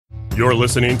You're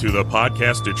listening to the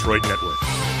Podcast Detroit Network.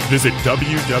 Visit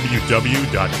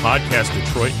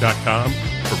www.podcastdetroit.com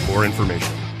for more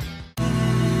information.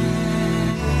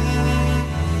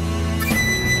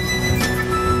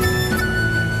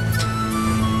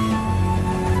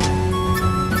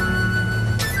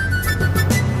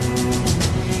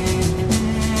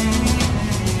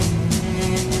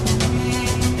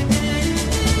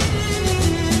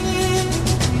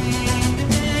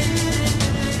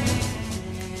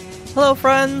 Hello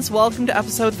friends, welcome to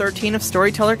episode 13 of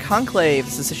Storyteller Conclave.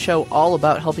 This is a show all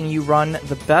about helping you run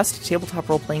the best tabletop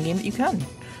role-playing game that you can.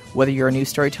 Whether you're a new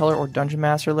storyteller or dungeon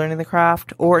master learning the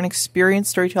craft, or an experienced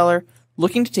storyteller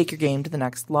looking to take your game to the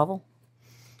next level.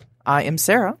 I am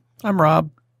Sarah. I'm Rob.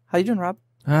 How you doing, Rob?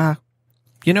 I'm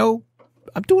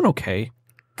doing okay.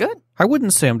 Good. I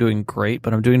wouldn't say I'm doing great,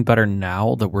 but I'm doing better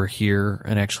now that we're here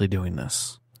and actually doing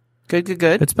this. Good.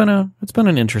 It's been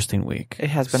an interesting week. It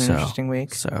has been an interesting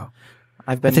week. So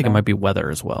I think it might be weather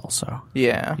as well. So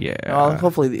yeah. Well,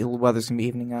 hopefully the weather's gonna be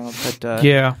evening out. But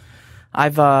yeah,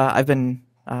 I've been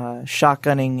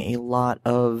shotgunning a lot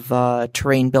of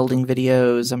terrain building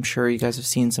videos. I'm sure you guys have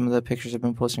seen some of the pictures I've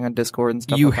been posting on Discord and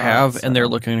stuff. You like have, that, so. And they're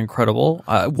looking incredible.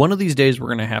 One of these days, we're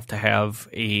gonna have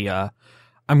a.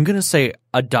 I'm going to say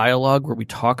a dialogue where we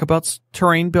talk about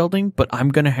terrain building, but I'm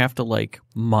going to have to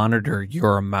monitor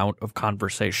your amount of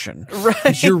conversation.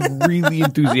 Right. You're really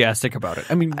enthusiastic about it.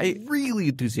 I mean, really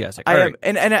enthusiastic. I am,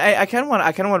 and I kind of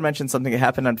want to mention something that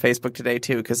happened on Facebook today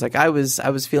too, because I was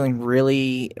feeling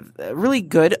really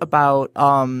good about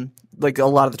a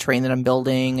lot of the terrain that I'm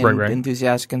building and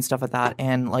enthusiastic and stuff like that.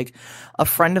 And a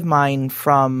friend of mine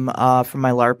from my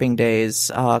LARPing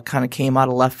days kind of came out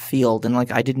of left field, and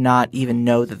I did not even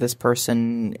know that this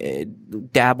person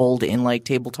dabbled in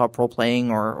tabletop role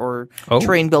playing or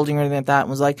terrain building or anything like that,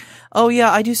 and was like, "Oh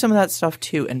yeah, I do some of that stuff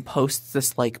too," and posts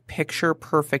this picture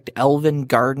perfect elven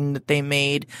garden that they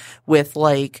made with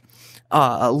a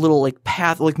little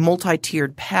path,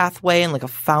 multi-tiered pathway, and a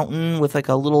fountain with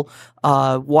a little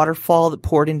waterfall that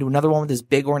poured into another one with this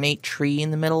big ornate tree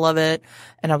in the middle of it.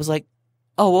 And I was like,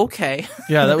 "Oh, okay."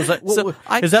 Yeah, that was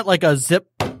is that a zip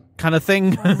kind of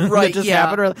thing? Right. That just yeah,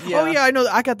 happened? yeah. Oh yeah, I know.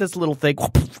 I got this little thing.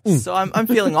 So I'm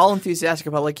feeling all enthusiastic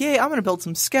about yay, I'm going to build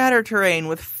some scatter terrain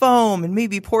with foam and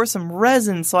maybe pour some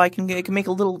resin so I can make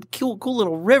a little cool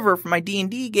little river for my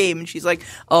D&D game. And she's like,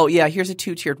 "Oh yeah, here's a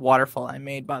 2-tiered waterfall I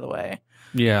made, by the way."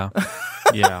 Yeah.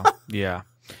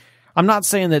 I'm not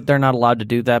saying that they're not allowed to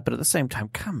do that, but at the same time,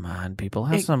 come on, people,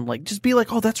 have some just be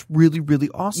 "Oh, that's really, really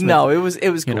awesome." No, it was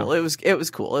cool. know. It was cool.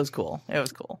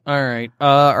 All right.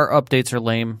 Our updates are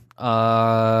lame.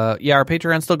 Our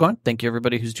Patreon's still going. Thank you,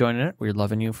 everybody who's joining it. We're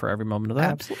loving you for every moment of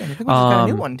that. Absolutely. I think we just got a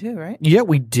new one too, right? Yeah,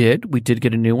 we did. We did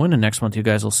get a new one, and next month you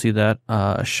guys will see that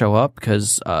show up.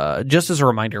 Because just as a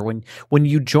reminder, when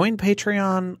you join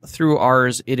Patreon through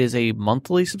ours, it is a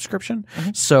monthly subscription.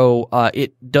 Mm-hmm. So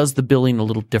it does the billing a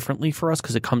little differently for us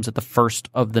because it comes at the first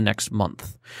of the next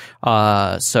month.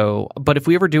 But if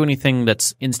we ever do anything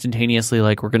that's instantaneously,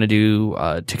 we're going to do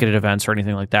ticketed events or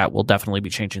anything like that, we'll definitely be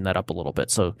changing that up a little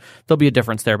bit. So there'll be a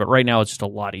difference there, but right now it's just a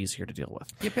lot easier to deal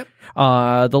with. Yep.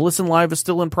 The Listen Live is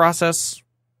still in process.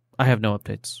 I have no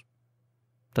updates.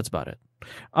 That's about it.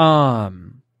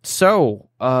 So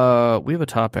we have a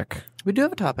topic. We do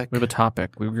have a topic.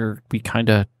 We kind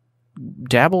of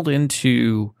dabbled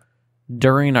into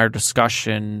during our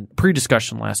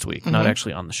pre-discussion last week, not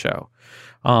actually on the show,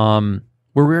 where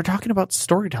we were talking about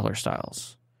storyteller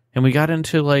styles, and we got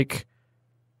into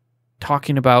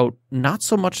talking about not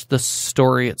so much the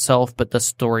story itself, but the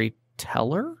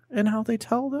storyteller and how they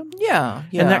tell them. Yeah.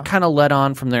 And that kind of led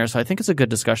on from there. So I think it's a good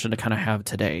discussion to kind of have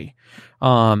today.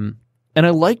 And I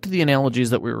liked the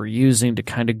analogies that we were using to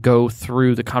kind of go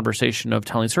through the conversation of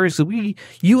telling stories. So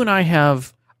you and I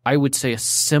have, I would say, a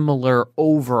Similar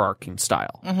overarching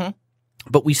style,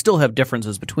 but we still have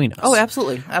differences between us. Oh,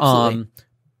 absolutely.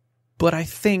 But I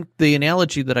think the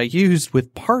analogy that I used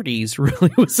with parties really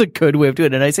was a good way of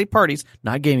doing it. And I say parties,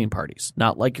 not gaming parties,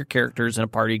 not your characters in a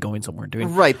party going somewhere and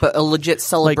doing right, but a legit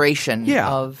celebration.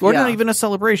 Not even a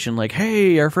celebration.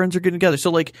 Hey, our friends are getting together.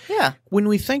 So when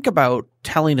we think about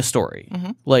telling a story,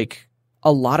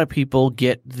 a lot of people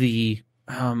get the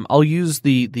I'll use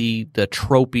the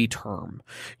tropey term,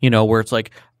 where it's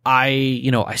I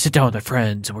sit down with my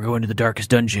friends and we're going to the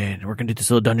darkest dungeon and we're going to do this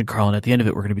little dungeon crawl, and at the end of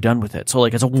it, we're going to be done with it. So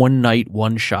it's a one night,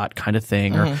 one shot kind of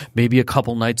thing, or maybe a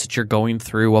couple nights that you're going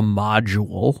through a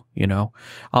module,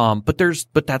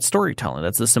 but that's storytelling.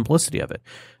 That's the simplicity of it.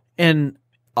 And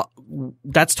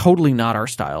that's totally not our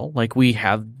style. Like, we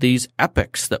have these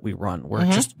epics that we run where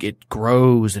it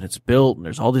grows and it's built and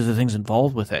there's all these other things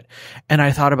involved with it. And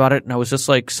I thought about it and I was just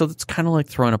like, so that's kind of like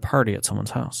throwing a party at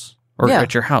someone's house or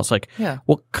at your house. Like,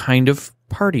 what kind of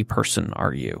party person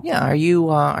are you? Yeah. Are you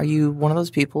one of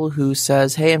those people who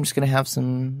says, hey, I'm just going to have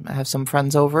some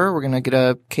friends over. We're going to get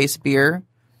a case of beer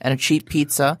and a cheap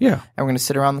pizza. Yeah. And we're going to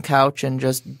sit around the couch and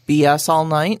just BS all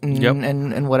night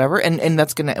and whatever. And we're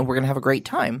going to have a great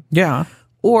time. Yeah.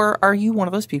 Or are you one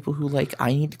of those people who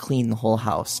I need to clean the whole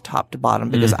house top to bottom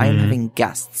because I am having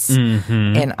guests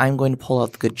and I'm going to pull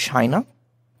out the good china.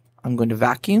 I'm going to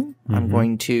vacuum. I'm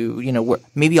going to,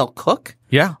 maybe I'll cook.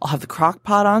 Yeah. I'll have the crock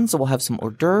pot on, so we'll have some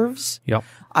hors d'oeuvres. Yep.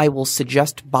 I will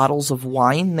suggest bottles of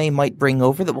wine they might bring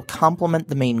over that will complement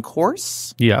the main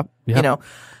course. Yeah.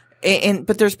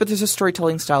 But there's a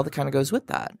storytelling style that kind of goes with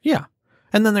that. Yeah.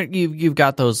 And then you've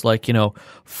got those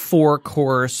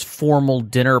 4-course formal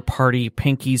dinner party,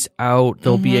 pinkies out.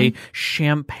 There'll be a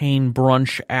champagne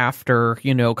brunch after,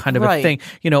 kind of a thing,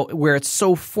 where it's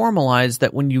so formalized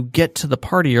that when you get to the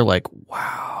party, you're like,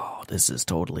 wow, this is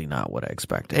totally not what I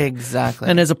expected. Exactly.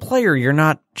 And as a player, you're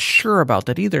not sure about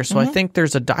that either. So I think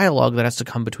there's a dialogue that has to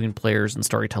come between players and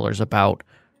storytellers about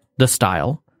the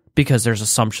style. Because there's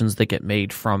assumptions that get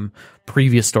made from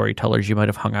previous storytellers you might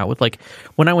have hung out with. Like,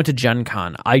 when I went to Gen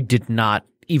Con, I did not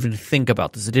even think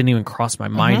about this. It didn't even cross my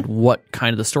mind what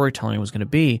kind of the storytelling was going to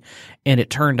be. And it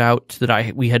turned out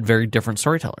that we had very different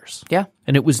storytellers. Yeah.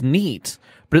 And it was neat.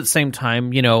 But at the same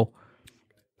time,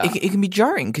 it can be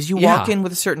jarring because you walk in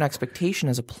with a certain expectation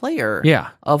as a player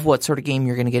of what sort of game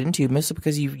you're going to get into, mostly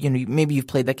because maybe you've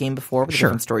played that game before with a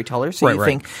different storyteller, so you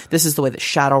think this is the way that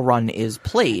Shadowrun is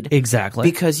played. Exactly.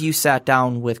 Because you sat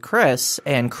down with Chris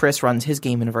and Chris runs his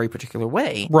game in a very particular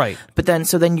way. Right. But then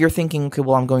you're thinking, okay,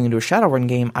 well, I'm going into a Shadowrun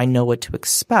game, I know what to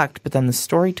expect, but then the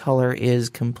storyteller is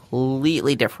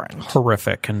completely different.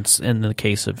 Horrific in the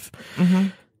case of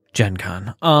Gen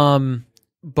Con.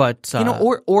 But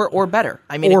or better.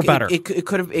 I mean, better. It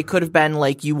could have been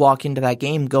like you walk into that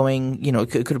game going,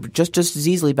 it could have just as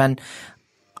easily been,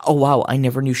 oh wow, I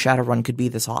never knew Shadowrun could be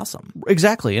this awesome.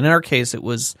 Exactly. And in our case,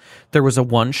 there was a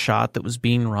one shot that was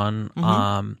being run,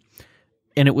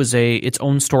 and it was its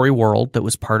own story world that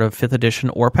was part of 5th edition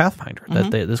or Pathfinder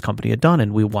that this company had done,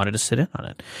 and we wanted to sit in on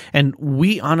it. And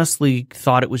we honestly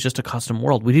thought it was just a custom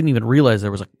world. We didn't even realize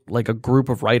there was a group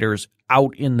of writers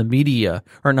out in the media,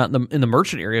 or not in the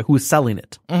merchant area, who was selling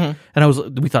it. And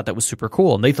we thought that was super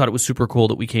cool, and they thought it was super cool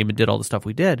that we came and did all the stuff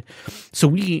we did. So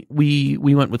we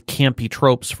went with campy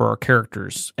tropes for our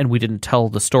characters, and we didn't tell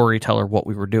the storyteller what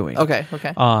we were doing. Okay.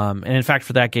 And in fact,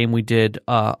 for that game, we did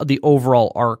the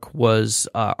overall arc was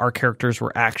our characters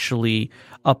were actually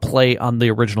a play on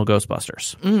the original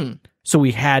Ghostbusters. So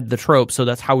we had the tropes, so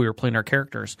that's how we were playing our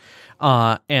characters.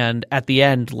 And at the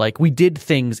end, we did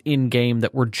things in game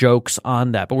that were jokes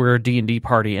on that, but we were a D&D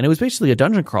party, and it was basically a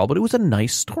dungeon crawl, but it was a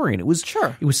nice story, and it was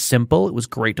it was simple, it was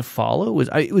great to follow.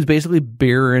 It was basically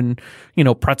beer and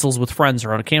pretzels with friends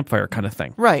around a campfire kind of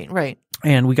thing. Right.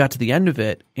 And we got to the end of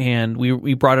it, and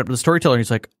we brought it up to the storyteller, and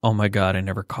he's like, "Oh my god, I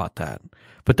never caught that,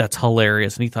 but that's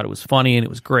hilarious," and he thought it was funny and it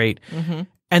was great.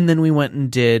 And then we went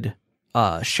and did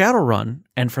Shadowrun,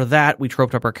 and for that we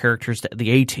troped up our characters to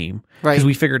the A team because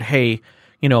we figured, hey,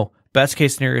 best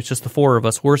case scenario it's just the 4 of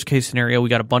us. Worst case scenario we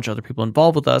got a bunch of other people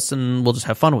involved with us, and we'll just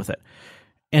have fun with it.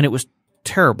 And it was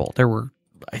terrible. There were,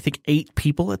 I think, 8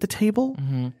 people at the table,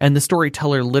 and the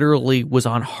storyteller literally was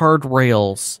on hard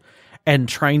rails and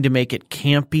trying to make it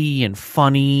campy and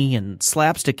funny and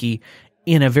slapsticky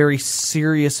in a very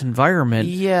serious environment.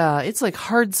 Yeah, it's like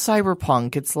hard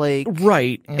cyberpunk. It's like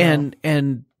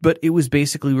but it was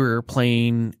basically we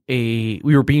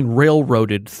were being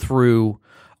railroaded through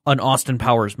an Austin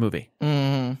Powers movie.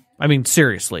 I mean,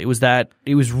 seriously,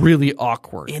 it was really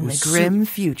awkward. In the grim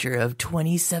future of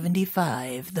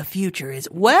 2075, the future is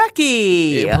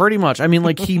wacky. Yeah, pretty much. I mean,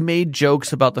 he made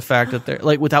jokes about the fact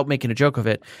that without making a joke of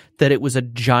it, that it was a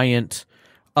giant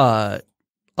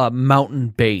mountain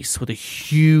base with a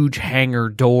huge hangar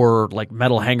door,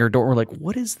 metal hangar door. We're like,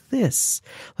 what is this?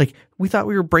 We thought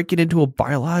we were breaking into a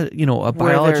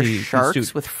biology sharks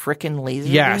institute with frickin' laser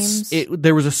beams. Yes,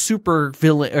 there was a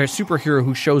superhero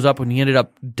who shows up and he ended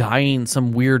up dying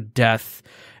some weird death,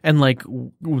 and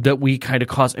that we kind of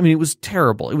caused. I mean, it was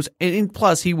terrible. It was, and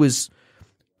plus he was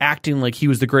acting like he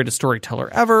was the greatest storyteller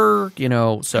ever,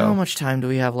 so. How much time do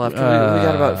we have left? We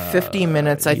got about 50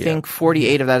 minutes. I think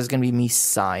 48 of that is going to be me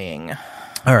sighing.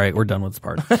 All right, we're done with this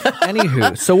part.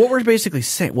 Anywho, so what we're basically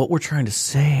saying, what we're trying to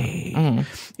say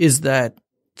is that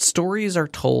stories are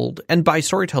told, and by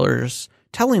storytellers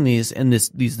telling these in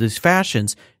these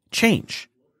fashions, change.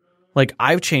 Like,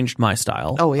 I've changed my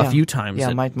style a few times.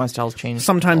 Yeah, my style's changed.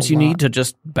 Sometimes you need to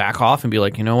just back off and be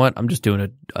like, you know what? I'm just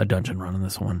doing a dungeon run in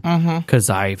this one. Because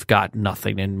I've got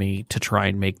nothing in me to try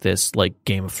and make this like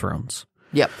Game of Thrones.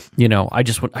 Yep. You know,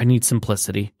 I need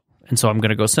simplicity. And so I'm going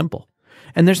to go simple.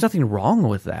 And there's nothing wrong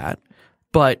with that.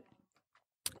 But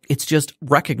it's just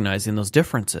recognizing those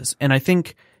differences. And I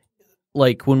think,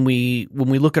 like, when we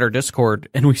look at our Discord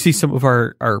and we see some of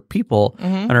our people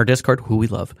on our Discord, who we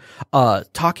love,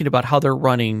 talking about how they're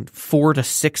running 4 to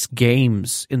 6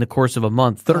 games in the course of a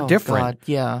month that are different. God,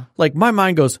 yeah. Like, my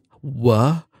mind goes,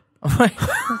 what? Like,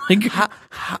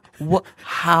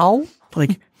 how?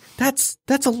 Like, that's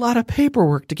a lot of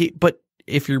paperwork to keep. But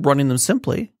if you're running them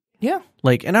simply. Yeah.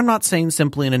 Like, and I'm not saying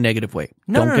simply in a negative way.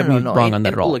 Don't get me wrong on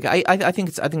that at all. Look, I think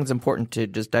it's important to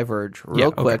just diverge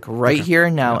real quick here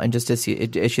and now and just issue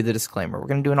the disclaimer. We're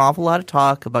going to do an awful lot of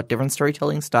talk about different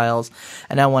storytelling styles,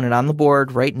 and I want it on the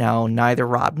board right now. Neither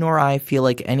Rob nor I feel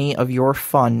like any of your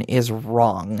fun is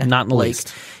wrong. Not in the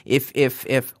least. If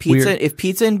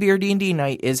pizza and beer D&D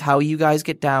night is how you guys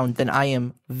get down, then I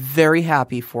am very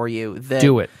happy for you.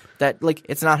 Do it. That, like,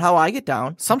 it's not how I get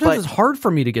down. Sometimes it's hard for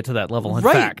me to get to that level, in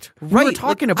fact. We were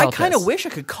talking about I kind of wish I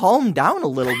could calm down a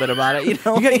little bit about it, you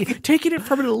know? Taking it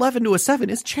from an 11 to a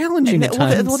 7 is challenging at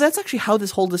times. Well, that's actually how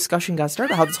this whole discussion got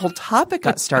started, how this whole topic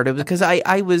got started, because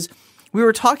we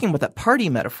were talking about that party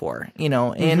metaphor, you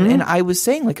know, and I was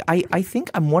saying, like, I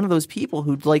think I'm one of those people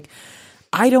who, like,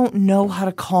 I don't know how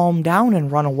to calm down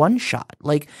and run a one-shot.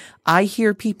 Like, I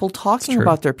hear people talking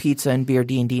about their pizza and beer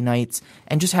D&D nights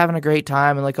and just having a great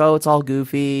time and like, oh, it's all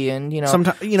goofy and, you know.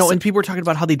 Sometimes, and people were talking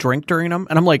about how they drink during them.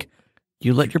 And I'm like,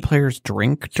 you let your players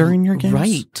drink during your games?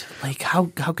 Right. Like, how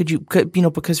could you,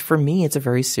 because for me, it's a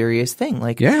very serious thing.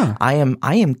 Like, I am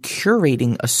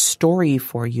curating a story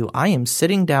for you. I am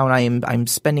sitting down. I'm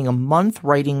spending a month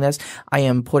writing this. I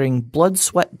am putting blood,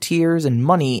 sweat, tears, and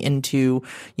money into,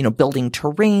 building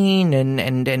terrain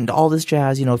and all this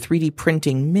jazz, 3D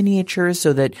printing miniatures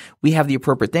so that we have the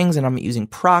appropriate things, and I'm not using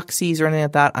proxies or anything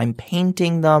like that. I'm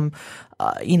painting them,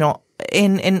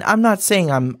 And I'm not saying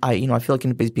I feel like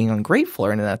anybody's being ungrateful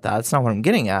or anything like that. That's not what I'm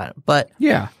getting at. But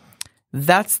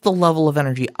that's the level of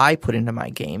energy I put into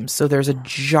my games. So there's a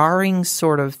jarring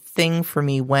sort of thing for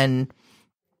me when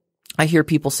I hear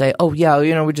people say, "Oh yeah,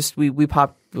 we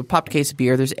popped a case of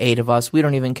beer. There's 8 of us. We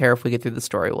don't even care if we get through the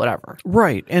story, whatever."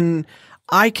 Right. And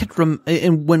I could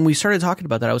and when we started talking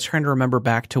about that, I was trying to remember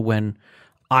back to when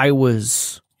I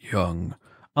was young,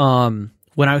 when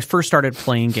I first started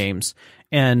playing games.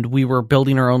 And we were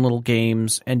building our own little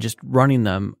games and just running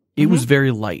them. It was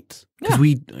very light because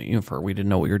we didn't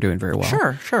know what we were doing very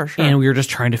well. Sure. And we were just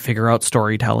trying to figure out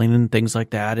storytelling and things like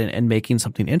that and making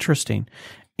something interesting.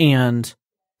 And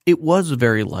it was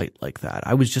very light like that.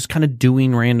 I was just kind of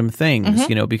doing random things,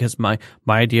 because my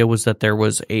idea was that there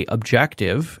was a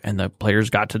objective and the players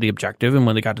got to the objective. And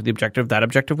when they got to the objective, that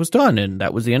objective was done. And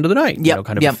that was the end of the night,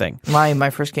 kind of a thing. My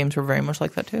first games were very much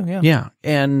like that too. Yeah. Yeah.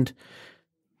 And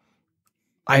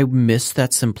I miss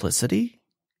that simplicity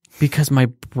because my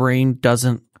brain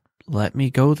doesn't let me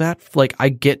go that. Like, I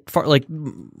get far. Like,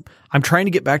 I'm trying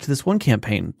to get back to this one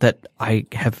campaign that I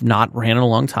have not ran in a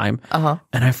long time, and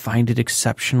I find it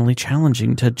exceptionally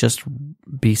challenging to just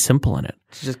be simple in it.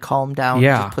 To just calm down.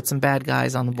 Yeah, just put some bad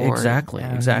guys on the board. Exactly.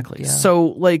 Yeah. So,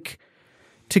 like,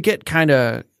 to get kind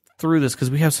of through this, because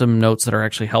we have some notes that are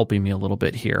actually helping me a little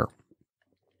bit here.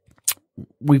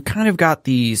 We've kind of got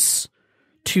these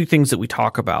 2 things that we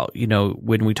talk about,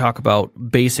 when we talk about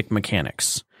basic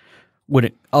mechanics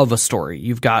of a story.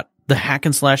 You've got the hack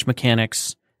and slash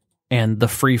mechanics and the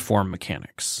freeform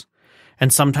mechanics.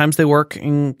 And sometimes they work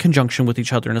in conjunction with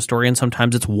each other in a story, and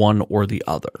sometimes it's one or the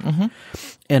other.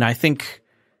 And I think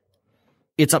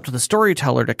it's up to the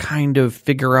storyteller to kind of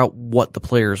figure out what the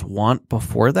players want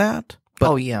before that.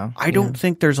 But I don't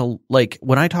think there's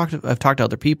when I've talked to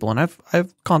other people, and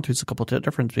I've gone through a couple of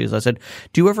different videos. I said,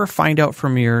 do you ever find out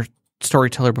from your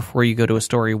storyteller before you go to a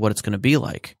story what it's going to be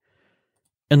like?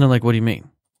 And they're like, what do you mean?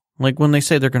 Like, when they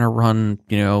say they're going to run,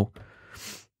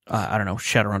 I don't know,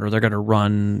 Shadowrun, or they're going to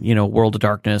run, World of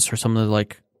Darkness or something,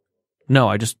 like, no,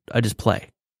 I just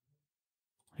play.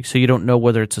 Like, so you don't know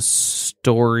whether it's a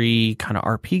story kind of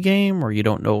RP game, or you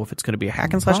don't know if it's going to be a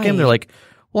hack and slash game. They're like,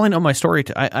 well, I know my story.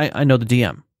 I know the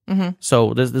DM.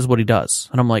 So this is what he does.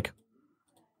 And I'm like,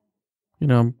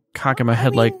 I'm cocking my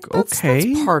head okay.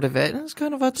 That's part of it. It's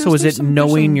kind of so is it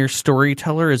knowing your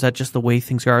storyteller? Is that just the way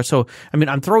things are? So,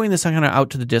 I'm throwing this kind of out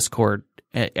to the Discord.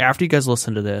 After you guys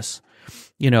listen to this,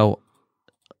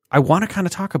 I want to kind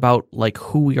of talk about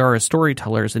who we are as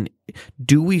storytellers, and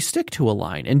do we stick to a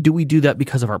line, and do we do that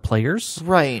because of our players?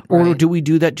 Right. Or do we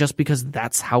do that just because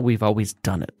that's how we've always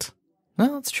done it?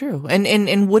 No, that's true.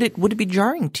 And would it be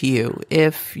jarring to you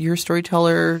if your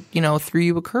storyteller, threw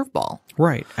you a curveball?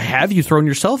 Right. Have you thrown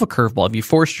yourself a curveball? Have you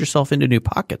forced yourself into new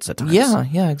pockets at times?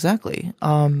 Yeah, exactly.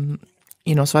 So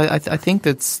I think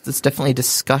that's definitely a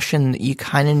discussion that you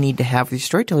kind of need to have with your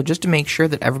storyteller just to make sure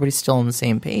that everybody's still on the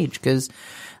same page. Because,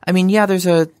 there's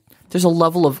a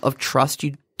level of trust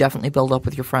you definitely build up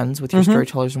with your friends, with your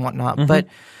storytellers and whatnot. But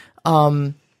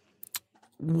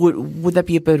would that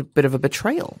be a bit of a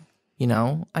betrayal?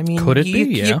 Could it be?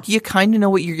 Yeah. You kind of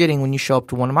know what you're getting when you show up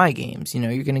to one of my games.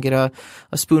 You're going to get a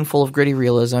spoonful of gritty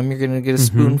realism. You're going to get a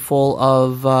spoonful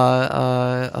of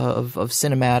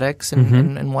cinematics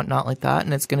and whatnot like that.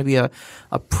 And it's going to be a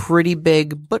pretty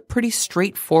big but pretty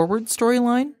straightforward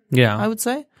storyline. Yeah, I would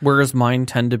say. Whereas mine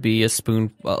tend to be a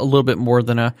little bit more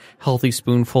than a healthy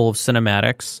spoonful of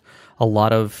cinematics. A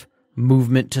lot of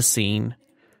movement to scene.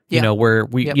 Where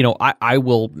we, I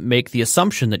will make the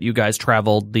assumption that you guys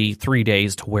traveled the 3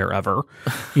 days to wherever,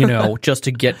 just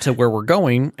to get to where we're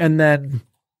going. And then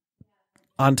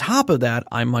on top of that,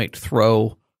 I might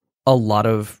throw a lot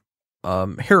of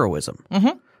heroism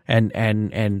and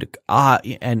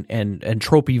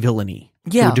tropey villainy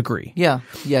to a degree. Yeah.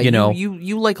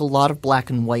 You like a lot of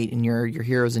black and white in your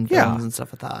heroes and villains and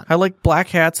stuff like that. I like black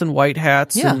hats and white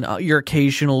hats and your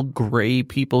occasional gray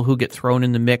people who get thrown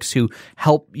in the mix who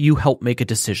help make a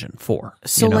decision for.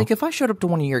 So like if I showed up to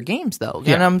one of your games though,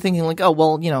 and I'm thinking like, oh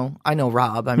well, I know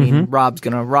Rob. I mean, Rob's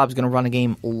gonna run a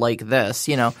game like this,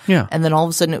 Yeah. And then all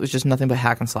of a sudden it was just nothing but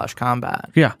hack and slash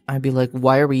combat. Yeah. I'd be like,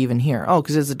 why are we even here? Oh,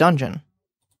 because it's a dungeon.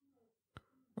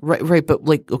 Right, but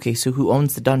like, okay, so who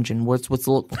owns the dungeon? What's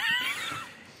the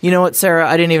You know what, Sarah?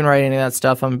 I didn't even write any of that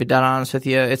stuff. I'm gonna be dead honest with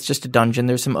you. It's just a dungeon.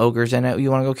 There's some ogres in it.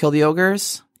 You want to go kill the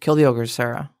ogres? Kill the ogres,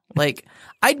 Sarah. Like,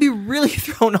 I'd be really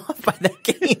thrown off by that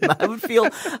game. I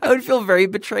would feel very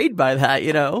betrayed by that.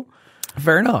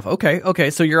 Fair enough.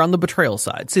 Okay. So you're on the betrayal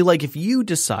side. See, like if you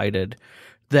decided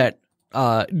that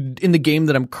in the game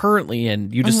that I'm currently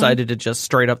in, you decided to just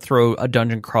straight up throw a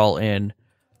dungeon crawl in,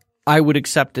 I would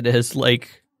accept it as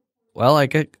like, well, I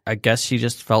guess she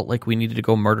just felt like we needed to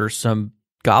go murder some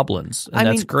goblins, and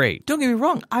that's great. Don't get me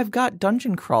wrong. I've got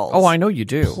dungeon crawls. Oh, I know you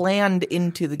do. Planned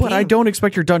into the game. But I don't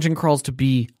expect your dungeon crawls to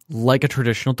be like a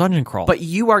traditional dungeon crawl. But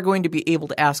you are going to be able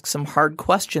to ask some hard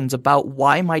questions about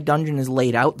why my dungeon is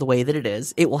laid out the way that it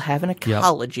is. It will have an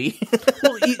ecology.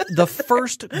 Well, the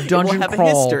first dungeon crawl,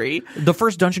 a history. The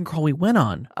first dungeon crawl we went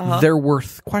on, there were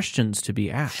questions to be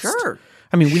asked. Sure.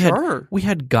 I mean, we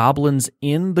had goblins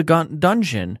in the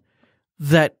dungeon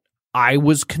that I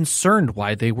was concerned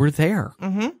why they were there.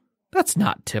 That's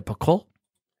not typical.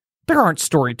 There aren't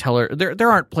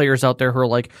there aren't players out there who are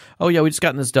like, oh yeah, we just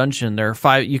got in this dungeon. There are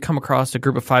 5. You come across a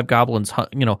group of 5 goblins,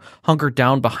 hunkered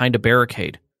down behind a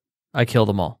barricade. I kill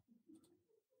them all.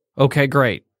 Okay,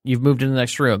 great. You've moved into the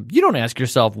next room. You don't ask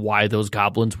yourself why those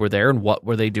goblins were there and what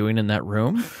were they doing in that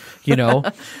room.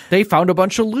 They found a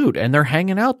bunch of loot and they're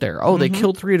hanging out there. Oh, they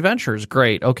killed 3 adventurers.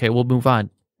 Great. Okay, we'll move on.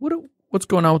 What's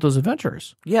going on with those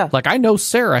adventurers? Yeah. Like, I know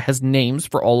Sarah has names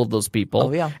for all of those people.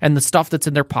 Oh, yeah. And the stuff that's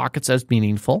in their pockets as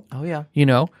meaningful. Oh, yeah.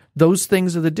 Those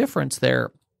things are the difference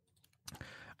there.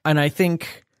 And I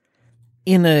think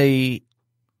in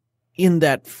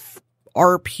that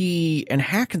RP and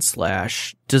hack and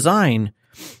slash design,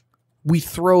 we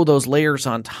throw those layers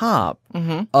on top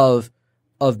of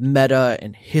meta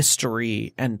and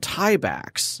history and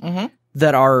tiebacks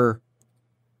that are,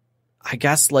 I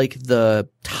guess, like the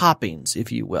toppings,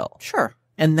 if you will. Sure.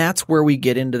 And that's where we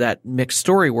get into that mixed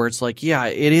story where it's like, yeah,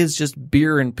 it is just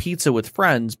beer and pizza with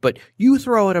friends, but you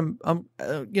throw it an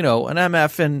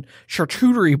MF and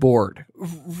charcuterie board.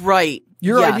 Right.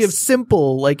 Your idea of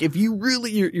simple, like if you really,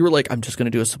 you were like, I'm just going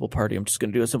to do a simple party. I'm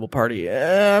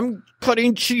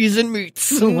cutting cheese and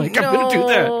meats. I'm going to do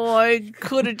that. I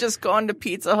could have just gone to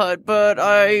Pizza Hut, but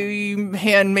I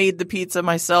handmade the pizza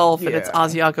myself and it's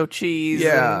Asiago cheese.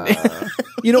 Yeah.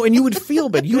 And you would feel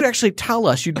bad. You would actually tell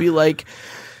us, you'd be like,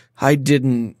 I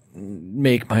didn't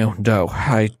make my own dough.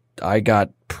 I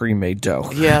got pre-made dough.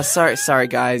 Yeah, sorry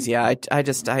guys. Yeah, I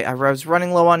was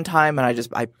running low on time and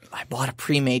I bought a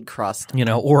pre-made crust.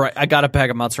 Or I got a bag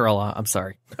of mozzarella. I'm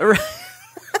sorry.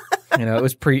 It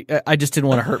was I just didn't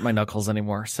want to hurt my knuckles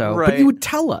anymore. So, right. But you would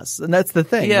tell us, and that's the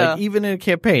thing. Yeah. Like, even in a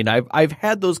campaign, I've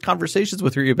had those conversations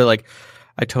with you. You'd be like,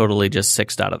 I totally just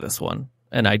sixed out of this one.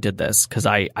 And I did this because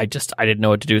I didn't know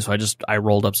what to do, so I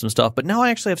rolled up some stuff. But now I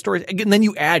actually have stories. And then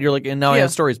you add, you're like, and now I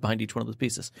have stories behind each one of those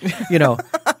pieces.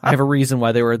 I have a reason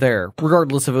why they were there,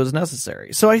 regardless if it was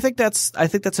necessary. So I think that's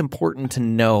important to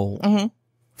know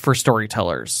for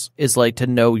storytellers is like to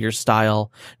know your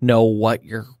style, know what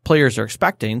your players are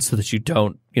expecting so that you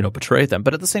don't, betray them.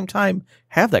 But at the same time,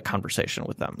 have that conversation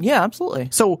with them. Yeah, absolutely.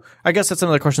 So I guess that's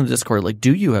another question in the Discord. Like,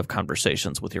 do you have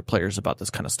conversations with your players about this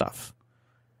kind of stuff?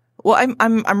 Well,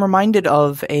 I'm reminded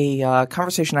of a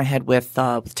conversation I had with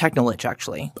Technolich,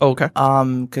 actually. Oh, okay.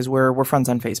 Because we're friends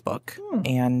on Facebook,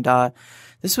 and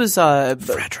this was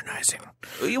fraternizing.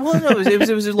 Well, no,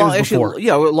 it was long. Actually,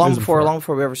 yeah, long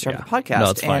before we ever started the podcast. No,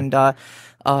 it's fine.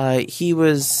 And he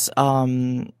was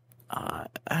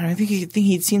I think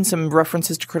he'd seen some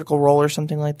references to Critical Role or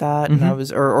something like that, and I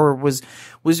was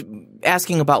was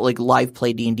asking about like live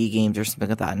play D&D games or something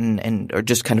like that, and or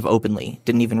just kind of openly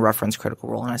didn't even reference Critical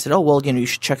Role. And I said, oh well, you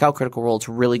should check out Critical Role. It's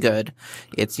really good.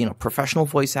 It's professional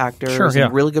voice actors,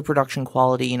 and really good production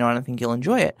quality. And I think you'll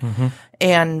enjoy it.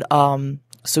 And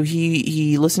so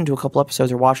he listened to a couple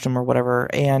episodes or watched them or whatever,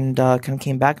 and kind of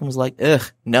came back and was like, ugh,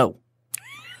 no.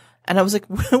 And I was like,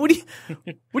 what do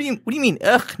you mean?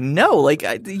 Ugh, no. Like,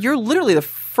 you're literally the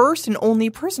first and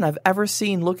only person I've ever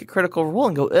seen look at Critical Role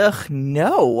and go, ugh,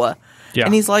 no. Yeah.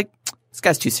 And he's like, this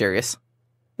guy's too serious.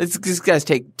 These guys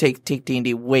take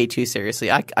D&D way too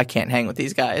seriously. I can't hang with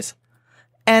these guys.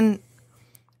 And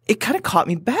it kind of caught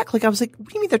me back. Like, I was like, what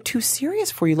do you mean they're too serious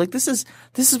for you? Like, this is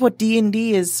what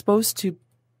D&D is supposed to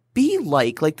be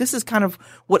like. Like, this is kind of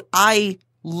what I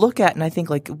look at, and I think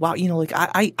like, wow, like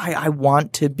I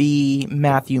want to be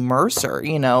Matthew Mercer,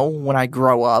 when I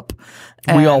grow up.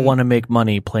 And we all want to make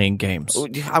money playing games.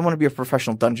 I want to be a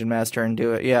professional dungeon master and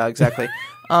do it. Yeah, exactly.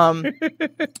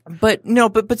 But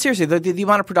seriously, the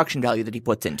amount of production value that he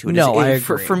puts into it I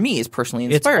agree. For me is personally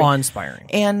inspiring. It's awe-inspiring.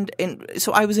 And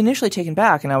so I was initially taken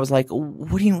back, and I was like,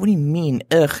 what do you mean?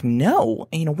 Ugh, no.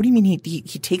 And, what do you mean he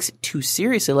takes it too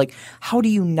seriously? Like, how do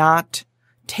you not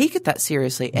take it that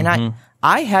seriously? And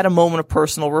I had a moment of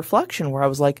personal reflection where I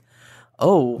was like,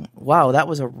 oh, wow, that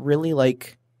was a really,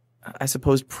 like, I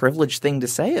suppose, privileged thing to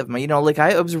say of me. Like,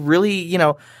 I was really,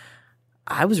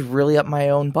 I was really up my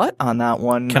own butt on that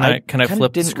one. Can I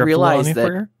flip the script realize for that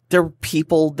you? there were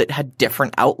people that had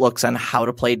different outlooks on how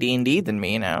to play D&D than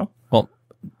me, Well,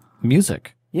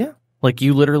 music. Yeah. Like,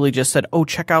 you literally just said, oh,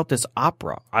 check out this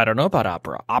opera. I don't know about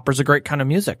opera. Opera's a great kind of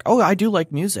music. Oh, I do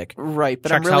like music. Right,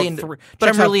 but I'm really into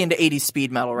 80s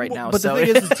speed metal right now. But the thing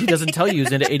is, he doesn't tell you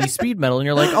he's into 80s speed metal, and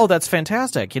you're like, oh, that's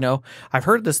fantastic. I've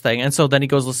heard this thing. And so then he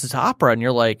goes listen to opera, and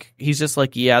you're like, he's just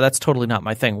like, yeah, that's totally not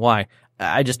my thing. Why?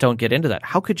 I just don't get into that.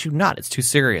 How could you not? It's too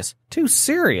serious. Too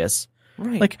serious.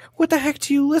 Right. Like, what the heck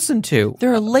do you listen to?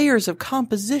 There are layers of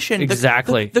composition.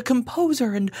 Exactly. The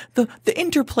composer and the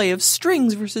interplay of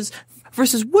strings versus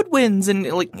woodwinds, and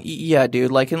like, yeah, dude,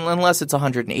 like, unless it's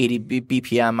 180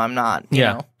 BPM, I'm not,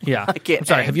 Yeah. I can't. I'm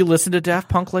sorry, have you listened to Daft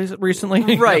Punk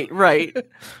recently? Right.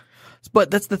 But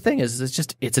that's the thing is,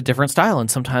 it's a different style, and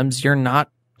sometimes you're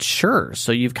not sure,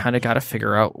 so you've kind of got to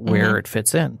figure out where it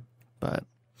fits in. But,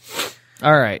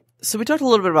 all right. So we talked a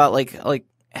little bit about like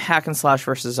hack and slash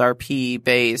versus RP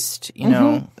based,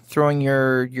 throwing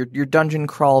your dungeon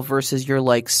crawl versus your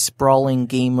like sprawling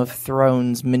Game of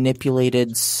Thrones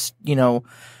manipulated,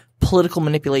 political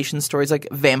manipulation stories. Like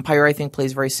Vampire, I think,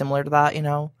 plays very similar to that,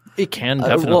 It can,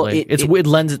 definitely. It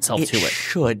lends itself to it. It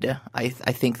should. I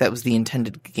think that was the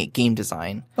intended game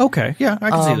design. Okay, yeah,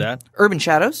 I can see that. Urban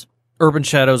Shadows? Urban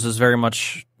Shadows is very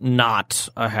much not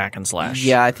a hack and slash.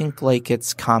 Yeah, I think like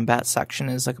its combat section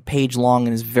is like a page long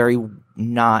and is very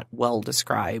not well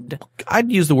described.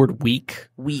 I'd use the word weak.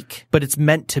 Weak. But it's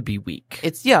meant to be weak.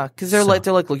 It's, yeah, because they're like,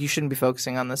 look, you shouldn't be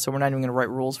focusing on this, so we're not even going to write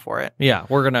rules for it. Yeah,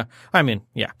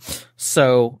 yeah.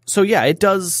 So yeah, it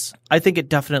does, I think it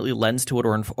definitely lends to it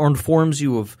or informs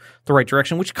you of the right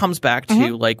direction, which comes back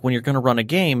to like when you're going to run a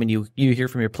game and you hear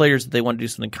from your players that they want to do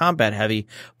something combat heavy,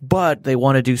 but they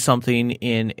want to do something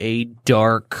in a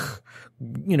dark,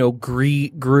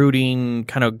 brooding,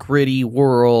 kind of gritty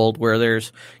world where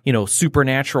there's,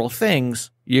 supernatural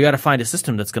things. You got to find a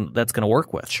system that's gonna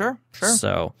work with. Sure.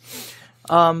 So,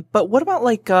 but what about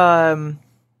like, what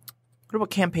about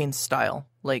campaign style?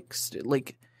 Like,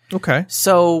 okay.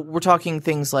 So we're talking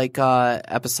things like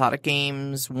episodic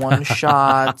games, one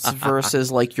shots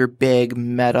versus like your big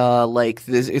meta. Like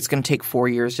this, it's going to take 4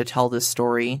 years to tell this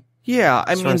story. Yeah,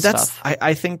 I mean that's. Stuff.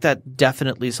 I think that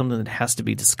definitely is something that has to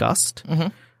be discussed.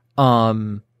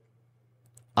 I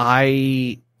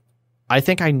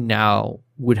think I now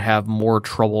would have more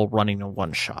trouble running a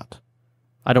one shot.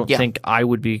 I don't think I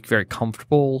would be very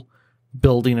comfortable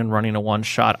building and running a one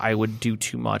shot. I would do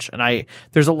too much, and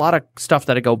there's a lot of stuff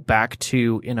that I go back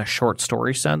to in a short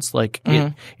story sense. Like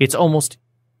it's almost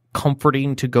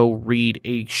comforting to go read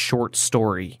a short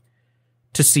story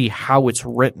to see how it's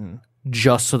written,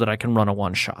 just so that I can run a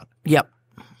one shot. Yep.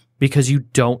 because you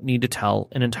don't need to tell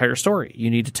an entire story. You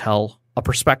need to tell a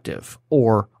perspective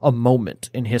or a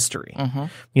moment in history.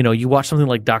 You know, you watch something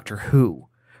like Doctor Who,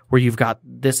 where you've got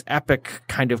this epic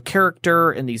kind of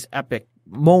character and these epic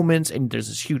moments, and there's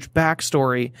this huge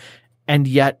backstory, and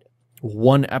yet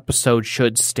one episode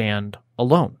should stand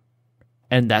alone.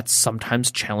 And that's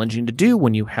sometimes challenging to do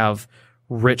when you have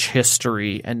rich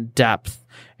history and depth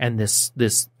and this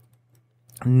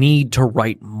need to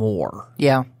write more.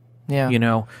 Yeah. You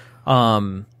know,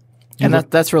 and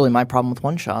that's really my problem with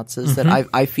one-shots is that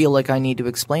I feel like I need to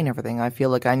explain everything. I feel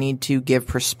like I need to give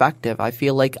perspective. I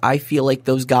feel like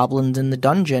those goblins in the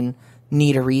dungeon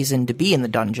need a reason to be in the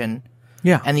dungeon.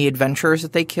 Yeah. And the adventurers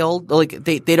that they killed, like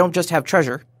they don't just have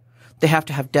treasure. They have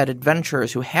to have dead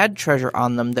adventurers who had treasure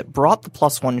on them that brought the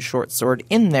 +1 short sword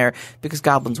in there, because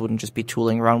goblins wouldn't just be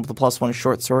tooling around with a +1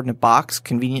 short sword in a box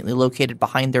conveniently located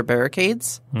behind their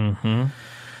barricades.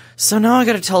 So now I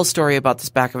got to tell a story about this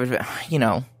back of it, you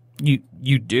know.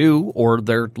 You do, or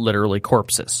they're literally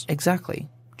corpses. Exactly.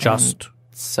 Just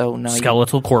so now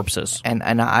skeletal corpses. And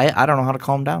I don't know how to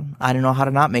calm down. I don't know how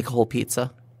to not make a whole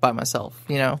pizza by myself,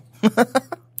 you know.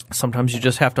 Sometimes you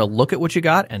just have to look at what you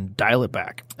got and dial it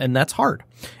back. And that's hard.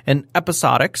 And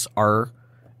episodics are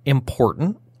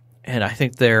important. And I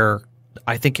think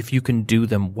if you can do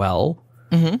them well,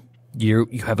 you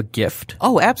have a gift.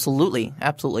 Oh, absolutely.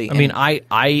 Absolutely. I mean,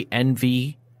 I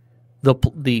envy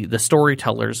the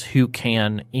storytellers who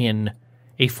can, in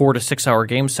a 4 to 6 hour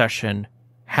game session,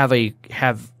 have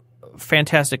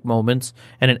fantastic moments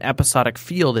and an episodic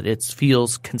feel that it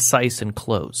feels concise and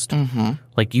closed.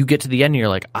 Like you get to the end and you're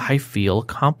like, I feel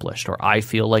accomplished, or I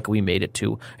feel like we made it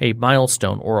to a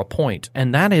milestone or a point.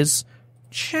 And that is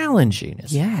challenging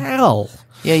as hell.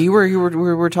 Yeah, we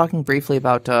were talking briefly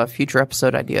about future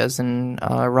episode ideas, and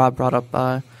Rob brought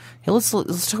up hey, let's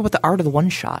talk about the art of the one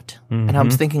shot. And I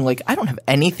was thinking, like, I don't have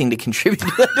anything to contribute to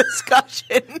that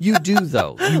discussion. You do,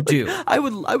 though. You do. I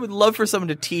would love for someone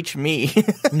to teach me.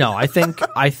 No, I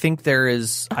think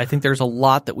there's a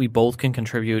lot that we both can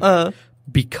contribute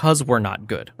because we're not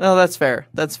good. Oh, that's fair.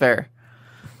 That's fair.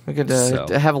 We could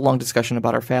have a long discussion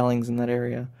about our failings in that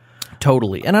area.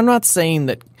 Totally. And I'm not saying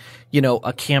that, you know,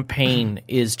 a campaign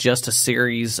is just a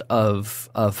series of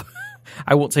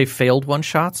I won't say failed one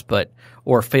shots,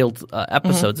 or failed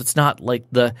episodes. It's not like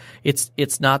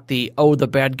it's not the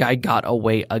bad guy got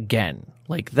away again.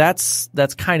 Like that's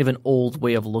kind of an old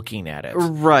way of looking at it.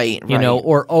 Right. You know,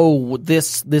 or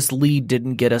this lead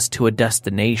didn't get us to a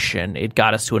destination. It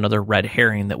got us to another red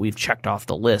herring that we've checked off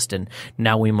the list, and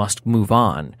now we must move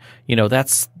on. You know,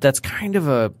 that's kind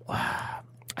of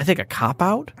I think a cop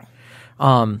out.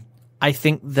 I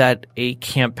think that a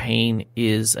campaign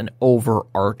is an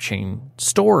overarching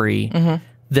story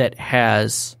that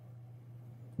has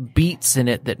beats in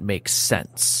it that make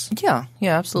sense. Yeah,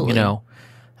 absolutely. You know,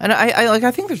 and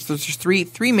I think there's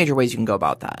three major ways you can go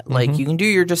about that. Like you can do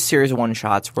your just series of one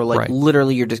shots where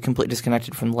literally you're just completely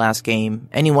disconnected from the last game.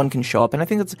 Anyone can show up, and I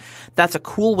think that's a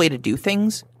cool way to do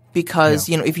things. Because,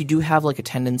 you know, if you do have, like,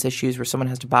 attendance issues where someone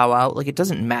has to bow out, like, it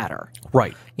doesn't matter.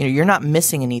 Right. You know, you're not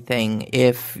missing anything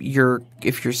if your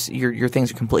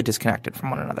things are completely disconnected from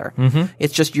one another.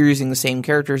 It's just you're using the same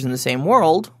characters in the same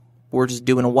world. We're just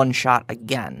doing a one-shot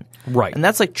again. Right. And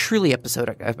that's, like, truly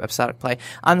episodic play.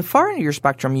 On the far end of your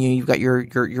spectrum, you've got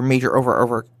your major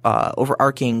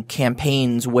overarching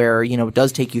campaigns where, you know, it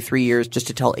does take you 3 years just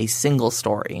to tell a single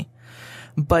story.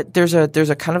 But there's a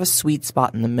kind of a sweet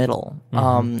spot in the middle,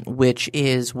 which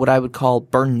is what I would call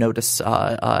burn notice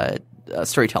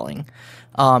storytelling.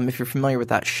 If you're familiar with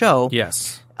that show,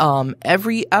 yes.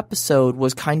 Every episode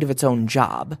was kind of its own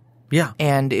job. Yeah,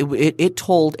 and it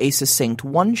told a succinct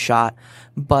one shot,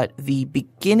 but the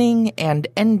beginning and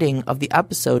ending of the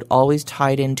episode always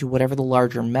tied into whatever the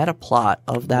larger meta plot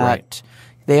of that. Right.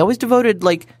 They always devoted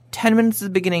like 10 minutes at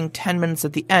the beginning, 10 minutes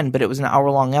at the end, but it was an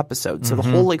hour-long episode. So the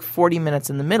whole, like, 40 minutes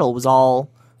in the middle was all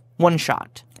one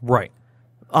shot. Right.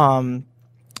 You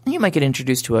might get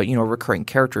introduced to a, you know, recurring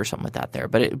character or something like that there,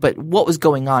 but what was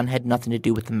going on had nothing to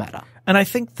do with the meta. And I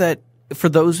think that for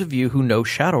those of you who know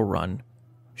Shadowrun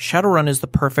is the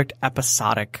perfect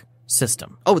episodic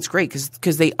system. Oh, it's great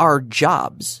because they are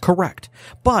jobs. Correct.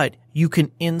 But you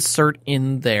can insert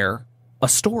in there a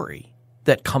story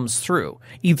that comes through,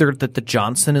 either that the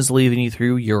Johnson is leading you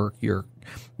through your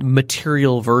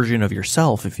material version of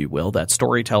yourself, if you will, that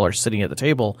storyteller sitting at the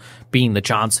table being the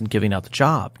Johnson giving out the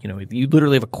job. You know, you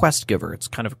literally have a quest giver. It's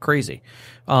kind of crazy.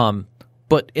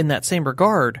 But in that same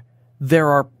regard, there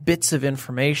are bits of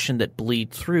information that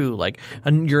bleed through, like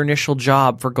your initial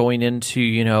job for going into,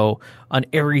 an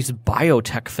Ares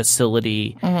biotech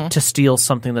facility to steal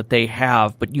something that they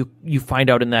have, but you find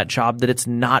out in that job that it's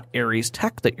not Ares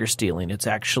tech that you're stealing. It's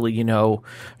actually,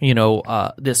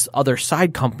 this other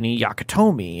side company,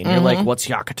 Yakatomi. And you're like, what's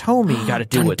Yakatomi? You got to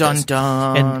do with this.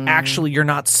 And actually, you're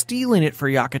not stealing it for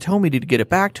Yakatomi to get it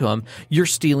back to him. You're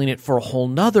stealing it for a whole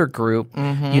nother group,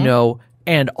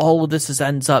 and all of this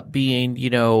ends up being,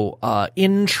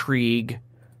 intrigue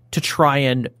to try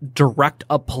and direct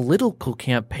a political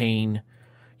campaign,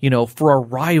 for a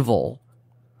rival.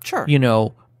 Sure.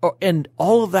 And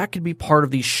all of that could be part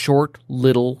of these short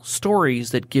little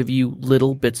stories that give you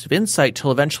little bits of insight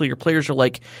till eventually your players are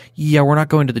like, yeah, we're not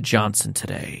going to the Johnson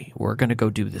today. We're going to go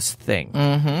do this thing.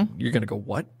 You're going to go,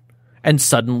 what? And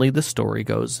suddenly the story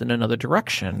goes in another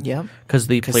direction. Yeah. Because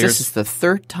this is the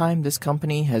third time this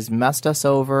company has messed us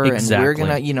over, and we're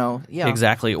going to,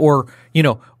 Exactly. Or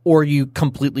you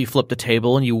completely flip the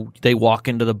table and they walk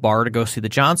into the bar to go see the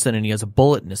Johnson and he has a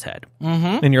bullet in his head.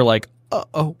 And you're like,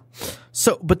 uh-oh.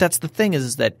 So, but that's the thing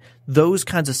is that those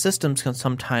kinds of systems can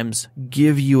sometimes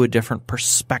give you a different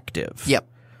perspective. Yep.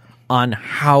 On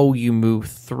how you move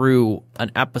through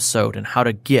an episode and how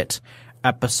to get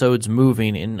episodes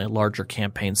moving in a larger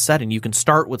campaign setting. You can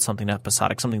start with something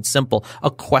episodic, something simple,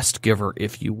 a quest giver,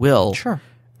 if you will. Sure.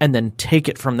 And then take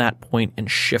it from that point and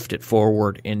shift it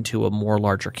forward into a more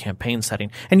larger campaign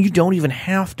setting. And you don't even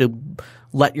have to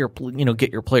let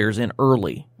get your players in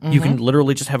early. You can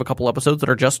literally just have a couple episodes that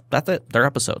are that's it. They're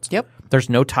episodes. Yep. There's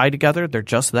no tie together. They're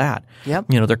just that. Yep.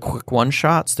 They're quick one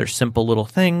shots. They're simple little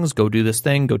things. Go do this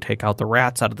thing. Go take out the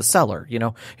rats out of the cellar.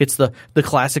 It's the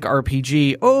classic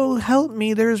RPG. Oh, help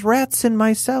me. There's rats in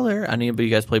my cellar. Anybody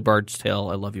you guys play Bard's Tale?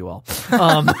 I love you all.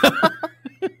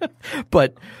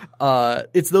 But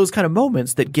it's those kind of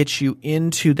moments that get you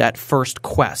into that first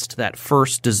quest, that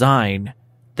first design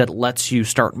that lets you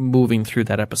start moving through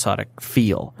that episodic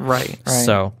feel. Right.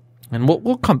 So, and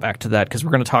we'll come back to that because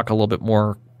we're going to talk a little bit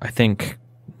more, I think,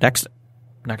 next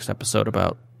episode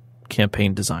about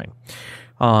campaign design.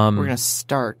 We're going to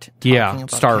start.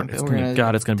 Start. It's going to be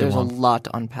long. There's a lot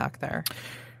to unpack there.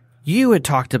 You had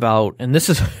talked about, and this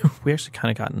is, we actually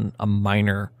kind of gotten a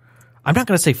minor, I'm not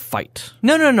going to say fight.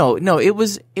 No. It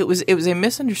was a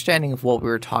misunderstanding of what we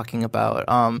were talking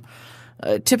about.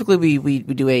 Typically, we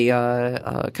do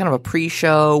a kind of a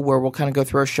pre-show where we'll kind of go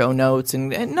through our show notes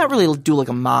and not really do like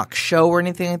a mock show or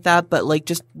anything like that, but like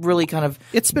just really kind of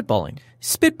it's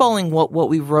spitballing what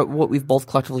we wrote, what we've both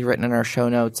collectively written in our show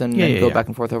notes, and go back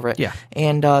and forth over it. Yeah.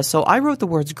 And so I wrote the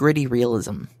words gritty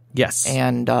realism. Yes.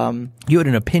 And you had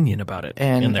an opinion about it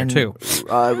in there too.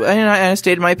 And I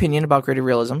stated my opinion about gritty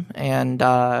realism, and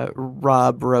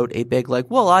Rob wrote a big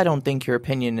well, I don't think your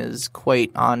opinion is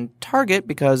quite on target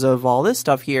because of all this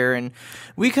stuff here. And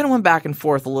we kind of went back and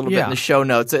forth a little bit in the show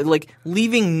notes,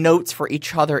 leaving notes for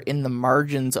each other in the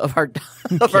margins of our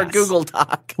our Google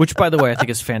Doc. Which, by the way, I think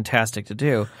is fantastic to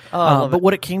do. But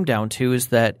what it came down to is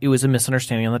that it was a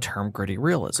misunderstanding on the term gritty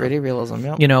realism. Gritty realism,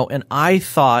 yeah. And I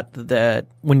thought that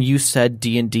when you said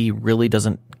D&D really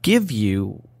doesn't give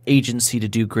you agency to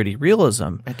do gritty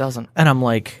realism. It doesn't. And I'm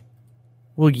like,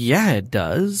 well, yeah, it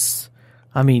does.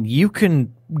 I mean, you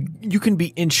can be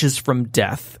inches from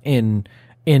death in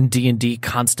D&D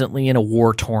constantly in a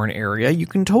war-torn area. You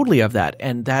can totally have that.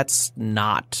 And that's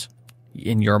not,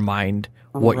 in your mind,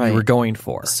 what you were going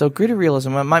for. So gritty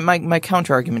realism, my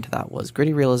counter-argument to that was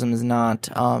gritty realism is not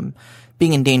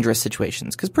being in dangerous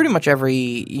situations, because pretty much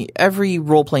every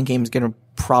role-playing game is going to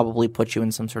probably put you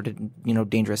in some sort of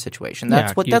dangerous situation.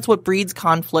 That's what breeds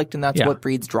conflict, and that's what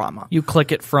breeds drama. You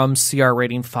click it from CR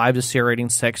rating 5 to CR rating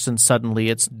 6, and suddenly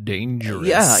it's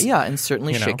dangerous. Yeah, and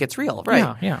certainly shit gets real,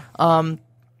 right? Yeah.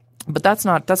 But that's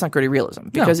not gritty realism,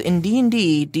 because in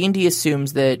D&D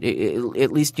assumes that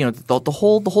at least the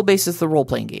whole basis of the role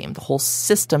playing game, the whole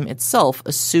system itself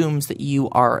assumes that you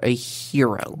are a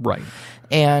hero, right?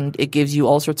 And it gives you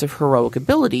all sorts of heroic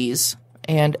abilities.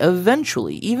 And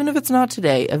eventually, even if it's not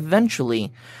today,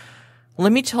 eventually,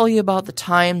 let me tell you about the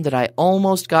time that I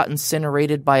almost got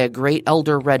incinerated by a great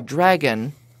elder red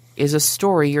dragon is a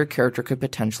story your character could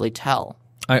potentially tell.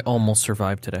 I almost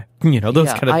survived today.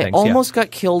 Those kind of things. I almost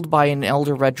got killed by an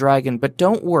elder red dragon, but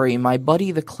don't worry, my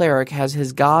buddy the cleric has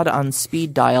his god on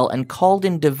speed dial and called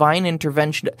in divine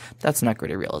intervention. That's not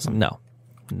gritty realism.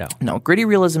 No, gritty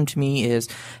realism to me is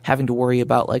having to worry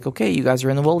about okay, you guys are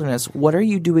in the wilderness. What are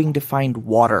you doing to find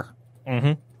water?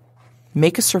 Mm-hmm.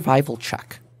 Make a survival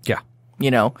check. Yeah.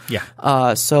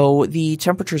 Yeah. So the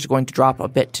temperature is going to drop a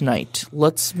bit tonight.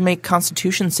 Let's make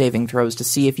constitution saving throws to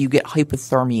see if you get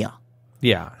hypothermia.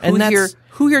 Yeah.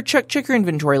 Check your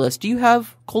inventory list. Do you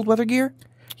have cold weather gear?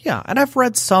 Yeah, and I've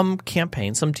read some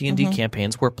campaigns, some D&D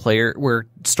campaigns where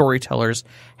storytellers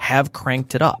have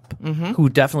cranked it up, who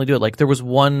definitely do it. Like there was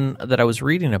one that I was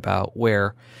reading about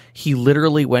where he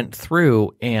literally went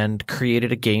through and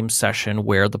created a game session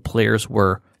where the players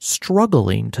were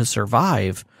struggling to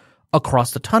survive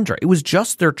across the tundra. It was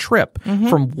just their trip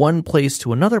from one place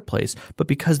to another place, but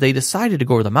because they decided to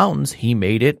go to the mountains, he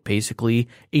made it basically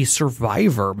a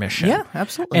survivor mission. Yeah,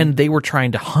 absolutely. And they were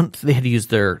trying to hunt. They had to use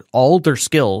all their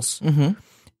skills,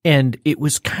 and it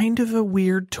was kind of a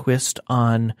weird twist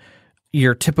on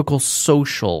your typical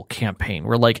social campaign.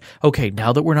 We're like, okay,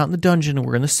 now that we're not in the dungeon and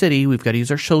we're in the city, we've got to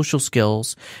use our social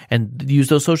skills and use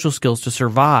those social skills to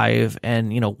survive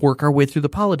and, work our way through the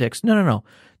politics. No.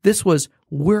 This was,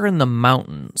 we're in the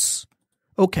mountains.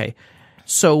 Okay.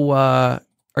 So,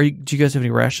 do you guys have any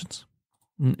rations?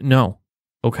 No.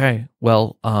 Okay.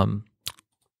 Well,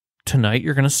 tonight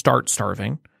you're going to start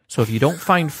starving. So if you don't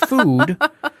find food,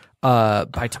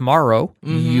 by tomorrow,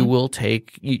 you will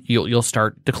you'll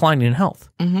start declining in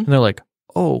health. And they're like,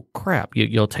 oh crap,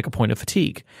 you'll take a point of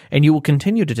fatigue, and you will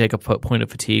continue to take a point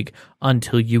of fatigue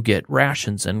until you get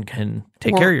rations and can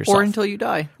take care of yourself, or until you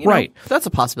die. Right, that's a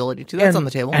possibility too. That's on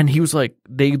the table. And he was like,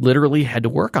 they literally had to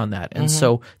work on that, and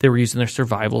so they were using their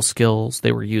survival skills.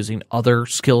 They were using other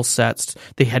skill sets.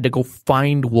 They had to go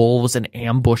find wolves and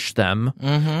ambush them.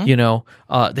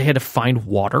 They had to find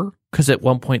water because at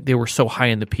one point they were so high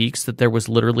in the peaks that there was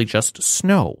literally just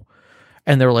snow.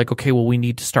 And they were like, okay, well, we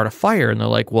need to start a fire. And they're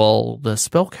like, well, the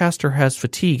spellcaster has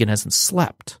fatigue and hasn't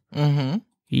slept.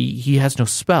 He has no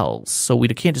spells, so we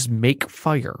can't just make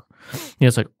fire.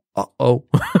 It's like, uh-oh.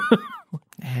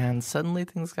 And suddenly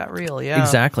things got real, yeah.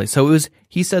 Exactly. So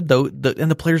he said, though,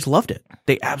 and the players loved it.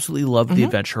 They absolutely loved the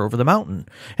adventure over the mountain.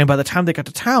 And by the time they got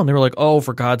to town, they were like, oh,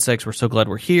 for God's sakes, we're so glad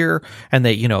we're here. And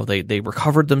they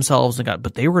recovered themselves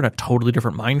but they were in a totally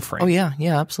different mind frame. Oh, yeah,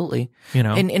 absolutely.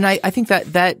 And I think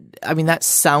that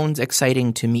sounds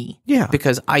exciting to me. Yeah.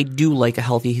 Because I do like a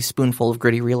healthy spoonful of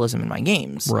gritty realism in my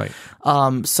games. Right.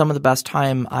 Some of the best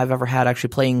time I've ever had actually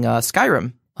playing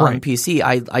Skyrim. On PC,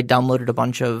 I downloaded a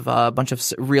bunch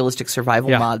of realistic survival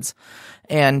mods,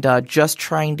 and just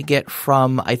trying to get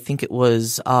from, I think it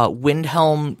was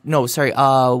Winterhold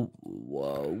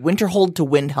to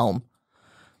Windhelm,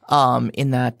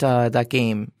 in that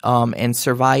game, and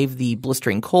survive the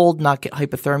blistering cold, not get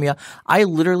hypothermia. I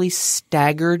literally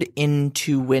staggered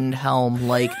into Windhelm,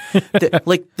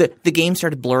 the game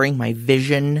started blurring my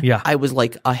vision. Yeah. I was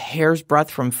like a hair's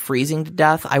breadth from freezing to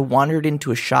death. I wandered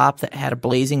into a shop that had a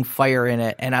blazing fire in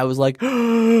it, and I was like,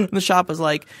 and the shop was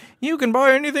like, you can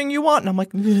buy anything you want. And I'm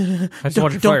like, I just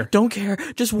want your fire. Don't care.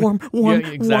 Just warm. Yeah,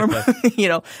 exactly.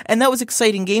 warm. And that was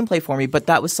exciting gameplay for me, but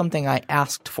that was something I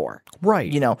asked for.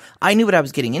 Right. I knew what I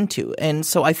was getting into. And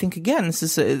so I think, again,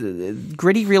 this is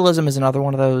gritty realism is another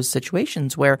one of those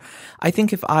situations where I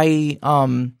think if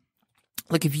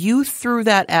if you threw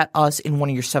that at us in one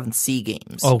of your 7th Sea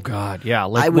games. Oh God, yeah.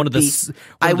 Like one of the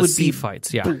sea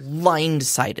fights, yeah.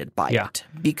 Blindsided by it.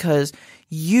 Because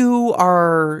you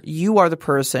are the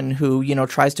person who,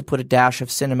 tries to put a dash of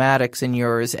cinematics in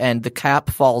yours and the cap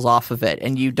falls off of it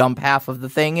and you dump half of the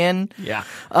thing in. Yeah.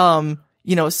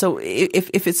 So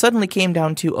if it suddenly came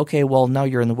down to, okay, well, now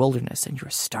you're in the wilderness and you're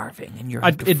starving and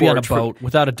it'd be on a boat.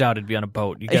 Without a doubt, it'd be on a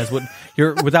boat. You guys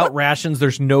you're without rations.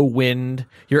 There's no wind.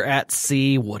 You're at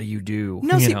sea. What do you do?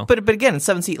 No, but again, in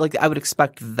 7th Sea, I would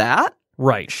expect that.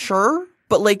 Right. Sure.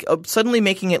 But suddenly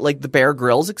making it like the Bear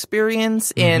Grylls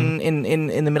experience in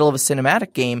the middle of a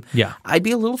cinematic game, I'd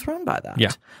be a little thrown by that.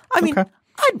 Yeah. I mean,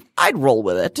 I'd roll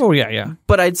with it. Oh yeah.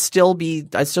 But I'd still be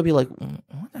like,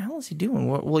 what the hell is he doing?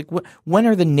 When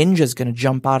are the ninjas going to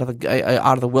jump out of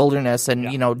the wilderness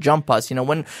and jump us?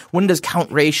 When does Count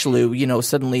Richelieu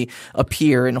suddenly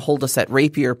appear and hold us at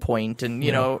rapier point and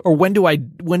or when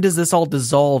does this all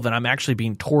dissolve and I'm actually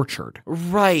being tortured?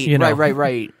 Right.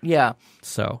 Right. Yeah.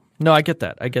 So no, I get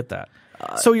that.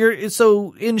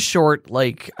 So in short,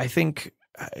 I think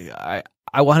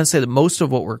I want to say that most of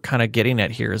what we're kind of getting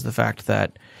at here is the fact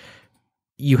that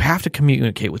you have to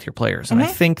communicate with your players. And I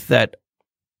think that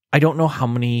I don't know how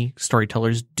many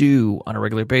storytellers do on a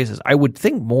regular basis. I would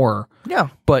think more. Yeah.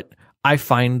 But I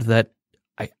find that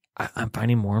I'm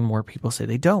finding more and more people say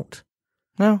they don't.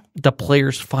 No. The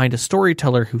players find a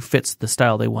storyteller who fits the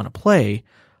style they want to play,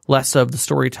 less of the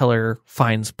storyteller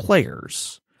finds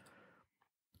players.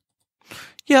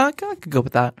 Yeah, I could go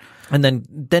with that. And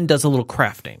then does a little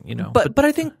crafting, But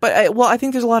I think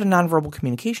there's a lot of nonverbal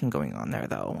communication going on there,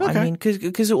 though. Okay. I mean,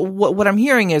 because what I'm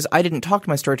hearing is I didn't talk to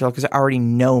my storyteller because I already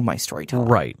know my storyteller.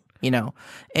 Right.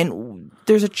 And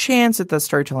there's a chance that the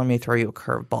storyteller may throw you a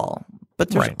curveball. But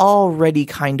there's already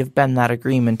kind of been that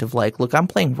agreement of like, look, I'm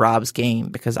playing Rob's game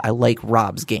because I like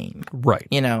Rob's game. Right.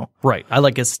 Right. I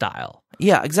like his style.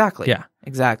 Yeah, exactly. Yeah.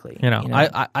 Exactly.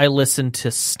 I listen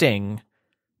to Sting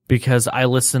because I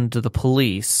listen to the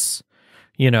Police,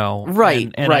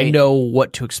 Right. And I know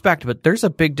what to expect. But there's a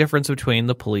big difference between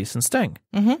the Police and Sting.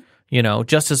 Mm-hmm.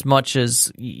 Just as much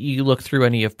as you look through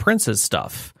any of Prince's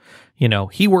stuff.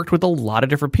 He worked with a lot of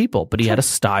different people, but he had a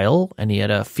style and he had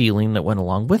a feeling that went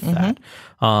along with that.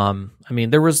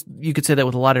 You could say that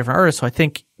with a lot of different artists. So I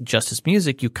think just as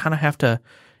music, you kind of have to,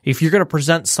 if you're going to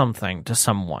present something to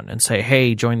someone and say,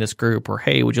 hey, join this group, or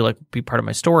hey, would you like to be part of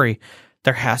my story?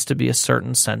 There has to be a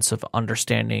certain sense of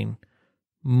understanding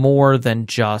more than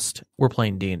just we're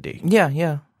playing D&D. Yeah.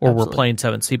 Or absolutely. we're playing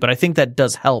 7th. But I think that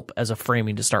does help as a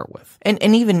framing to start with. And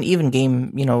even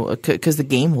game, because the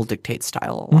game will dictate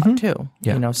style a lot too.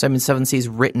 Yeah. 7th is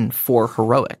written for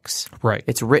heroics. Right.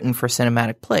 It's written for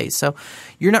cinematic play. So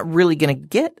you're not really going to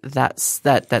get that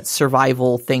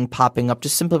survival thing popping up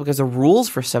just simply because the rules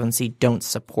for 7th don't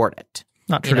support it.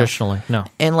 Not traditionally, no.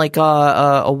 And like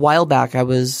a while back, I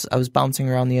was bouncing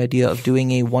around the idea of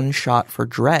doing a one shot for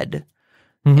Dread.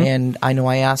 Mm-hmm. And I know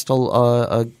I asked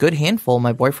a good handful,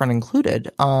 my boyfriend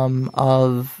included,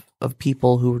 of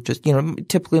people who were just,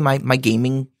 typically my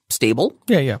gaming stable.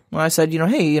 Yeah. When I said,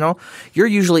 hey, you're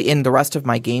usually in the rest of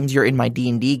my games. You're in my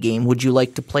D&D game. Would you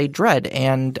like to play Dread?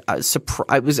 And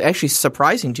it was actually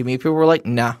surprising to me. People were like,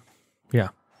 nah. Yeah.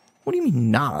 What do you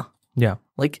mean, nah? Yeah.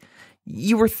 Like,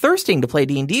 you were thirsting to play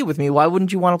D&D with me. Why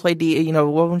wouldn't you want to play why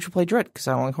wouldn't you play Dread? Because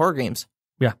I don't like horror games.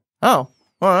 Yeah. Oh.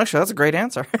 Well, actually, that's a great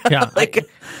answer. Yeah,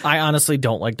 I honestly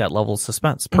don't like that level of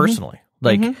suspense, personally.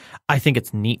 I think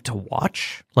it's neat to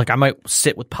watch. Like, I might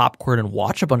sit with popcorn and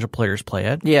watch a bunch of players play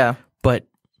it. Yeah. But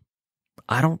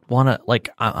I don't want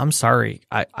to, I'm sorry.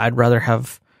 I'd rather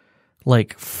have,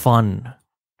 fun.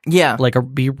 Yeah. Or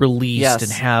be released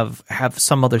and have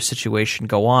some other situation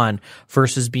go on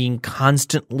versus being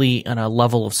constantly in a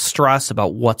level of stress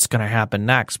about what's going to happen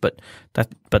next. But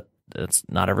it's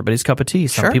not everybody's cup of tea.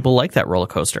 Some people like that roller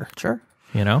coaster. Sure.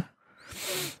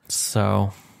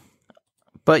 So.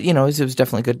 But, it was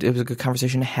definitely good. It was a good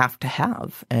conversation to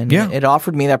have. And it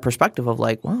offered me that perspective of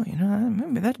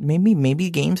maybe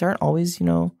games aren't always,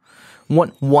 one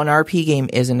RP game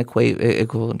isn't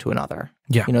equivalent to another.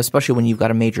 Yeah. Especially when you've got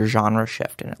a major genre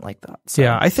shift in it like that. So.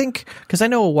 Yeah. I think, because I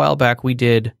know a while back we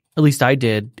did, at least I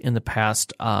did in the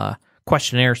past,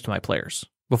 questionnaires to my players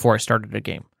before I started a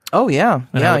game. Oh, yeah.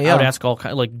 And I would ask all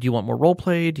kind do you want more role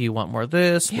play? Do you want more of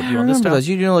this? Yeah, do you want this stuff? Those.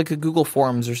 Like a Google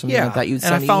Forms or something like that. You'd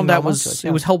send and I found that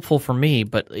it was helpful for me.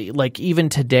 But even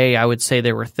today, I would say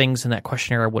there were things in that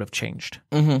questionnaire I would have changed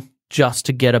just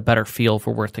to get a better feel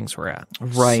for where things were at.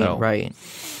 Right.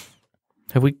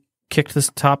 Have we kicked this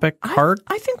topic hard?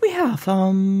 I think we have.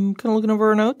 Kind of looking over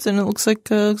our notes, and it looks like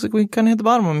we kind of hit the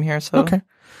bottom of them here. So okay.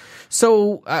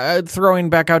 So, throwing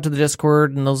back out to the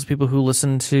Discord and those people who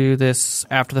listen to this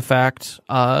after the fact,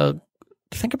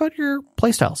 think about your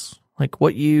playstyles,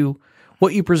 what you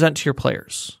present to your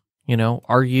players.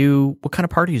 What kind of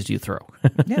parties do you throw?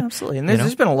 Yeah, absolutely. And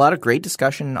there's been a lot of great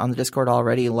discussion on the Discord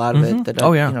already. A lot of it that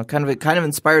kind of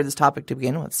inspired this topic to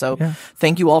begin with. So,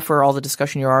 thank you all for all the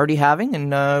discussion you're already having,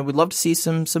 and we'd love to see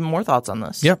some more thoughts on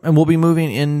this. Yep, and we'll be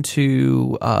moving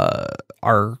into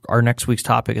our next week's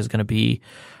topic is going to be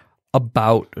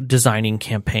about designing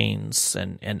campaigns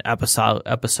and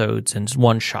episodes and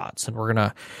one-shots. And we're going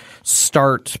to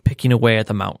start picking away at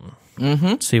the mountain.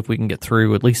 See if we can get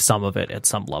through at least some of it at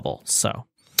some level. So,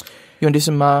 you want to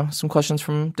do some questions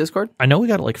from Discord? I know we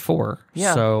got 4.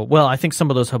 Yeah. So, I think some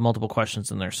of those have multiple questions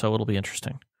in there, so it'll be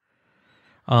interesting.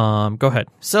 Go ahead.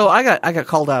 So I got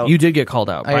called out. You did get called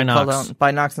out by Knox. Called out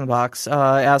by Knox in the Box.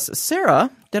 Asked, Sarah,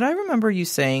 did I remember you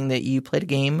saying that you played a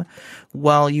game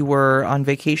while you were on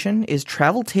vacation? Is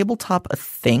travel tabletop a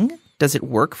thing? Does it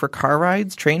work for car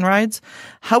rides, train rides?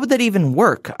 How would that even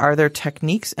work? Are there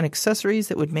techniques and accessories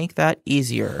that would make that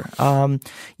easier?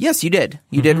 Yes, you did.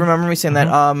 You did remember me saying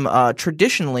that.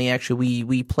 Traditionally, actually,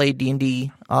 we played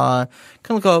D&D, kind of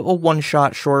like a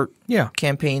one-shot short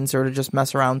campaign, sort of just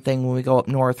mess around thing when we go up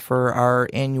north for our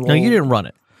annual. No, you didn't run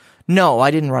it. No,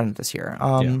 I didn't run it this year.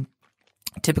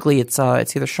 Typically, it's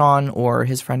either Sean or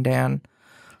his friend Dan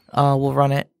will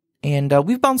run it. And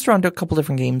we've bounced around to a couple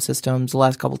different game systems. The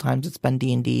last couple times it's been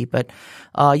D&D. But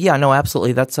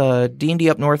absolutely. That's D&D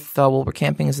up north while we're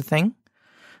camping is a thing.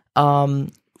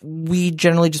 We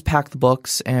generally just pack the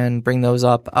books and bring those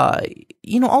up.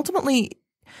 Ultimately,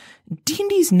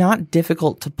 D&D is not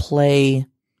difficult to play,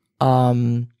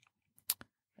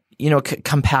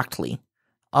 compactly.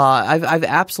 I've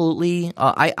absolutely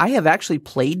I have actually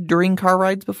played during car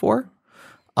rides before.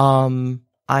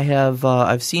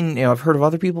 I've seen, I've heard of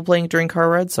other people playing during car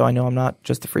rides, so I know I'm not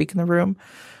just the freak in the room.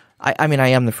 I mean, I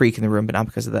am the freak in the room, but not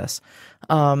because of this.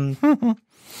 And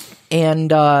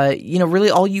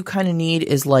really all you kind of need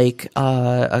is like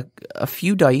a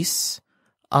few dice,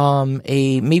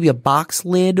 maybe a box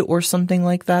lid or something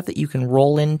like that you can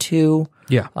roll into.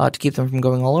 Yeah. To keep them from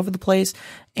going all over the place.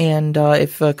 And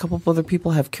if a couple of other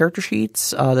people have character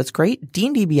sheets, that's great.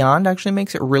 D&D Beyond actually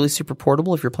makes it really super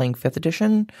portable if you're playing 5th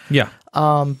edition. Yeah.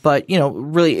 But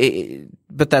really,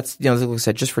 but that's, like I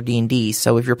said, just for D&D.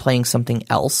 So if you're playing something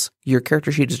else, your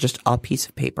character sheet is just a piece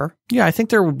of paper. Yeah, I think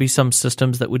there would be some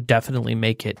systems that would definitely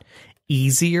make it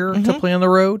easier to play on the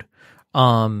road.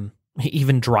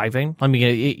 Even driving. I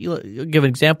mean, give an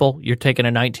example. You're taking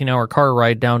a 19-hour car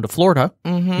ride down to Florida,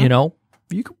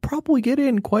 you could probably get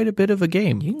in quite a bit of a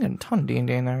game. You can get a ton of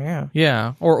D&D in there, yeah.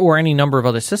 Yeah, or any number of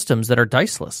other systems that are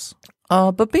diceless.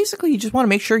 But basically, you just want to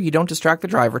make sure you don't distract the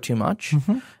driver too much.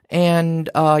 And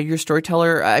your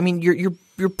storyteller, I mean,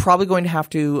 you're probably going to have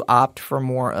to opt for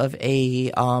more of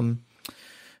a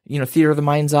theater of the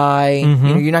mind's eye.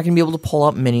 You're not going to be able to pull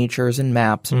up miniatures and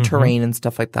maps and terrain and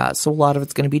stuff like that. So a lot of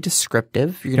it's going to be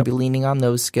descriptive. You're going to be leaning on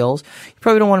those skills. You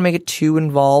probably don't want to make it too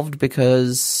involved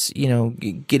because,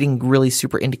 getting really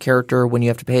super into character when you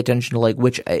have to pay attention to like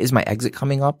which is my exit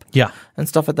coming up. Yeah. And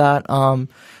stuff like that.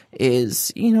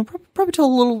 Is, probably tell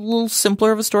a little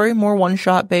simpler of a story, more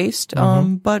one-shot based.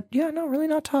 But yeah, no, really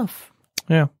not tough.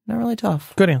 Yeah. Not really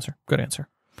tough. Good answer.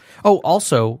 Oh,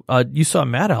 also, you saw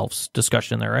Mad Elf's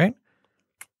discussion there, right?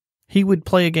 He would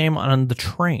play a game on the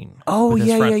train. Oh, with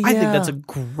his friend. yeah. I think that's a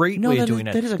great way of doing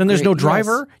it. Then there's no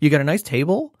driver. Yes. You got a nice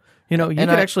table. You could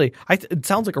actually. It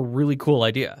sounds like a really cool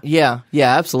idea. Yeah,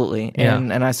 absolutely.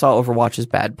 And I saw Overwatch's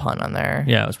bad pun on there.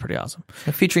 Yeah, it was pretty awesome.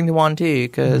 Featuring the one too,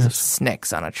 because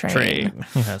Snicks on a train.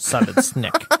 Yeah, sounded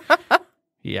Snick.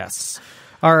 Yes.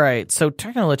 All right, so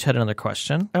technically, let's head another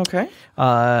question. Okay.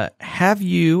 Have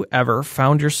you ever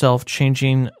found yourself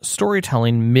changing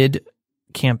storytelling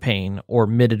mid-campaign or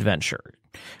mid-adventure?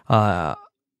 A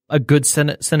good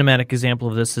cinematic example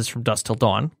of this is from Dusk Till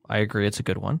Dawn. I agree, it's a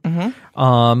good one.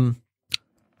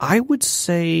 I would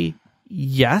say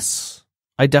yes,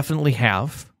 I definitely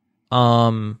have.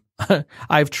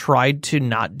 I've tried to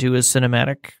not do as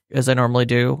cinematic as I normally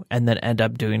do and then end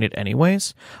up doing it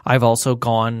anyways. I've also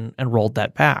gone and rolled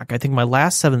that back. I think my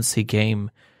last 7th Sea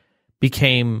game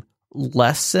became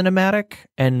less cinematic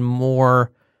and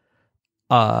more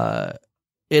it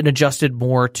adjusted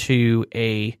more to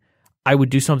I would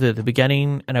do something at the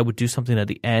beginning and I would do something at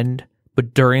the end,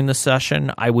 but during the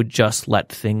session I would just let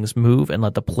things move and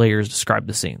let the players describe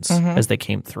the scenes as they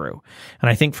came through. And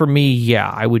I think for me, yeah,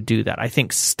 I would do that. I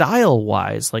think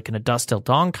style-wise, like in a Dusk Till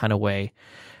Dawn kind of way,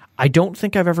 I don't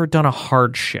think I've ever done a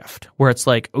hard shift where it's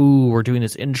like, ooh, we're doing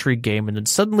this intrigue game, and then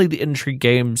suddenly the intrigue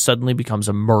game suddenly becomes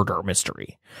a murder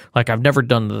mystery. Like, I've never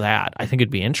done that. I think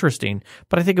it'd be interesting,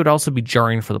 but I think it would also be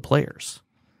jarring for the players.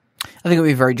 I think it would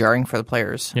be very jarring for the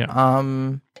players. Yeah.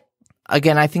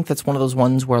 Again, I think that's one of those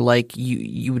ones where like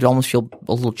you would almost feel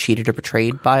a little cheated or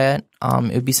betrayed by it.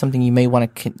 It would be something you may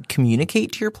want to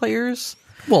communicate to your players.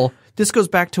 Well, this goes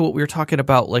back to what we were talking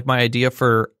about, like my idea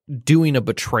for doing a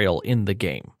betrayal in the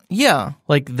game. Yeah.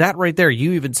 Like that right there,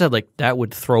 you even said like that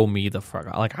would throw me the fuck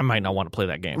out. Like I might not want to play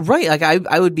that game. Right. Like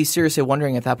I would be seriously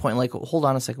wondering at that point, like, hold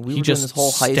on a second. We were doing this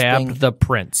whole heist stabbed thing. the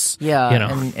prince. Yeah.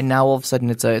 And now all of a sudden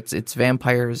it's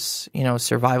vampires,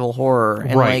 survival horror.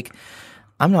 And like,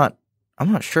 I'm not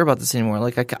sure about this anymore.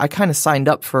 Like I kind of signed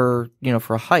up for a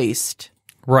heist.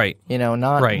 Right.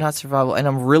 Not survival. And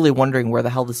I'm really wondering where the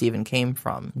hell this even came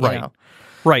from. You know?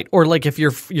 Right. Or like if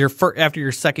you're after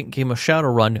your second game of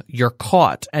Shadowrun, you're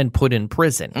caught and put in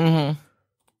prison. Mm-hmm.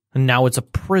 And now it's a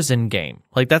prison game.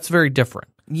 Like that's very different.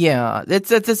 Yeah. It's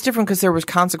different because there was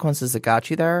consequences that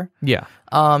got you there. Yeah.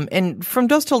 And from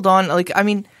Dusk Till Dawn, like, I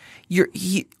mean,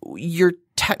 you're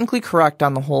technically correct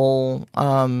on the whole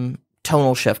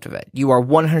tonal shift of it. You are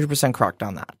 100% correct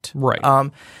on that. Right.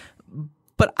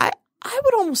 But I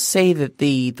would almost say that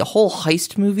the whole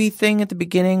heist movie thing at the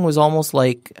beginning was almost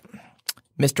like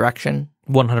misdirection.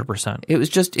 100%.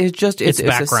 It's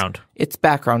background. It's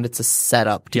background. It's a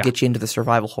setup to get you into the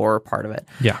survival horror part of it.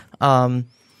 Yeah.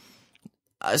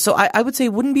 So I would say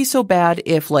it wouldn't be so bad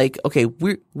if like, okay,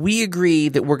 we agree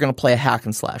that we're going to play a hack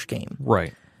and slash game.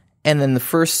 Right. And then the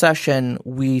first session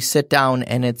we sit down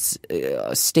and it's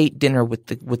a state dinner with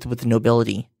the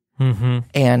nobility. Mm-hmm.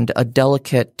 And a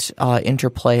delicate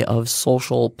interplay of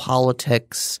social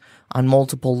politics on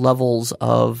multiple levels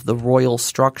of the royal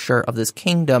structure of this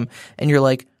kingdom. And you're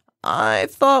like, I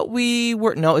thought we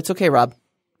were – no, it's okay, Rob.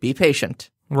 be patient.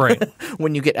 Right.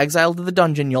 When you get exiled to the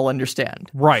dungeon, you'll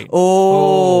understand. Right.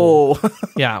 Oh.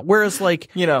 Yeah. Whereas, like,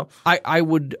 I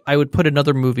would put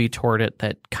another movie toward it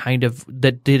that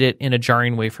did it in a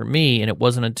jarring way for me, and it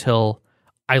wasn't until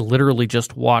I literally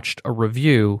just watched a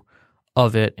review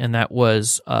of it, and that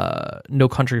was No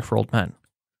Country for Old Men.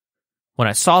 When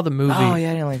I saw the movie... Oh,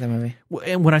 yeah, I didn't like that movie.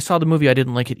 And when I saw the movie, I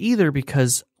didn't like it either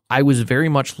because I was very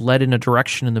much led in a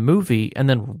direction in the movie, and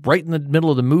then right in the middle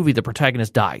of the movie, the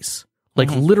protagonist dies. Like,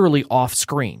 literally off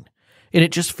screen. And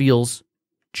it just feels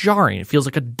jarring. It feels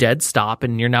like a dead stop,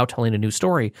 and you're now telling a new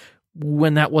story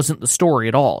when that wasn't the story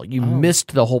at all. You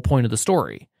missed the whole point of the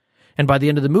story. And by the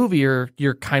end of the movie,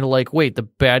 you're kind of like, wait, the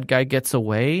bad guy gets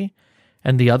away,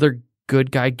 and the other good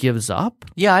guy gives up?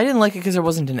 Yeah, I didn't like it because there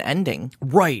wasn't an ending.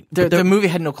 Right. The movie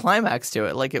had no climax to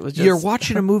it. Like, it was just... You're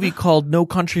watching a movie called No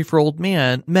Country for Old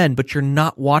Men, but you're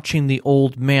not watching the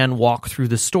old man walk through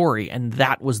the story, and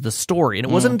that was the story. And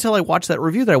it wasn't until I watched that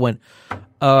review that I went,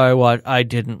 I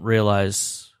didn't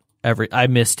realize I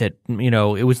missed it.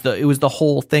 It was the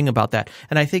whole thing about that.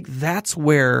 And I think that's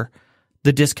where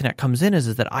the disconnect comes in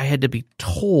is that I had to be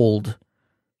told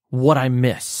what I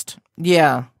missed.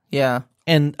 Yeah, yeah.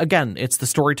 And again, it's the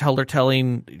storyteller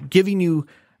giving you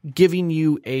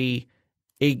a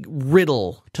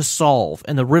riddle to solve,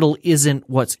 and the riddle isn't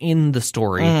what's in the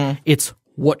story; it's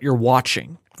what you're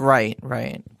watching. Right.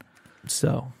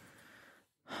 So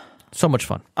much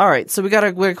fun. All right, so we got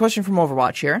a question from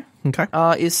Overwatch here. Okay,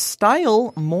 is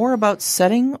style more about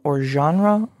setting or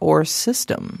genre or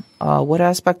system? What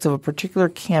aspects of a particular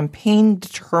campaign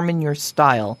determine your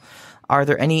style? Are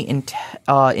there any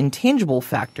intangible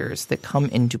factors that come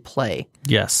into play?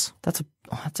 Yes. That's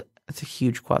a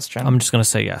huge question. I'm just going to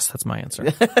say yes. That's my answer.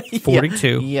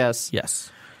 42. Yes. Yes.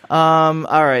 All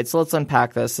right, so let's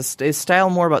unpack this. Is style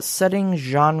more about setting,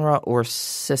 genre, or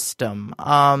system?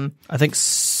 I think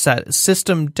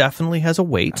system definitely has a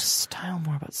weight. Style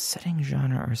more about setting,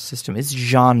 genre, or system? It's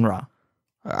genre.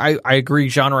 I agree.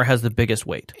 Genre has the biggest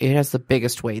weight. It has the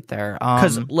biggest weight there.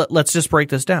 Because let's just break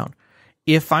this down.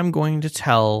 If I'm going to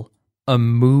tell a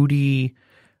moody,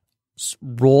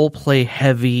 role-play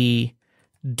heavy,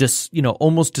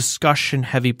 almost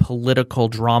discussion-heavy political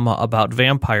drama about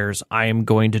vampires, I am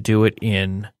going to do it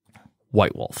in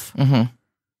White Wolf. Mm-hmm.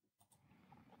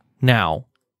 Now,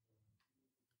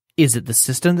 is it the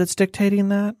system that's dictating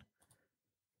that?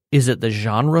 Is it the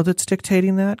genre that's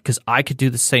dictating that? Because I could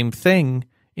do the same thing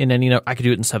in I could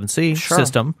do it in 7C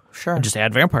system and just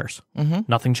add vampires. Mm-hmm.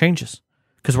 Nothing changes.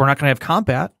 Because we're not going to have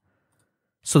combat,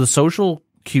 so the social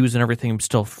cues and everything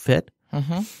still fit.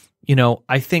 Mm-hmm.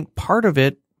 I think part of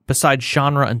it, besides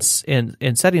genre and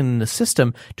setting in the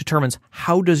system, determines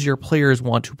how does your players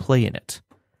want to play in it.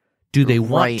 Do they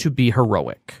want to be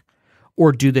heroic,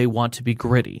 or do they want to be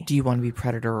gritty? Do you want to be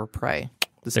predator or prey?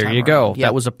 There you go. Yep.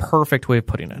 That was a perfect way of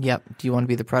putting it. Yep. Do you want to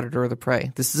be the predator or the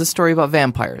prey? This is a story about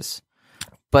vampires,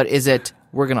 but is it?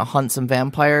 We're going to hunt some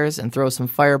vampires and throw some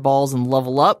fireballs and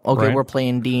level up. Okay, right. We're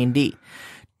playing D&D.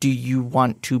 Do you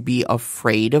want to be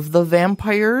afraid of the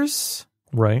vampires?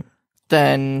 Right.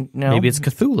 Then, maybe it's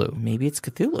Cthulhu. Maybe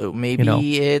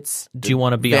it's do you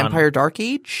want to be Vampire Dark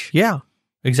Age? Yeah,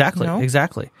 exactly.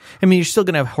 Exactly. I mean, you're still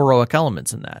going to have heroic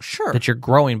elements in that. Sure. That you're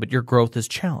growing, but your growth is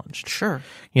challenged. Sure.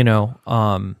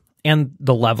 And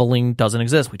the leveling doesn't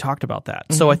exist. We talked about that.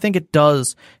 Mm-hmm. So I think it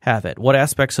does have it. What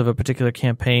aspects of a particular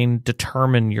campaign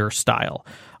determine your style?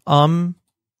 I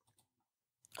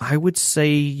would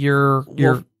say your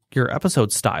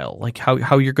episode style, like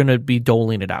how you're going to be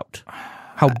doling it out,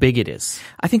 how big it is.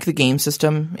 I think the game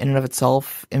system in and of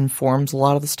itself informs a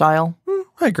lot of the style.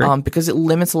 I agree. Because it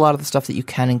limits a lot of the stuff that you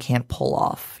can and can't pull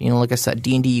off. Like I said,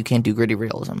 D&D, you can't do gritty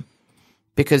realism.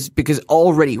 Because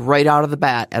already, right out of the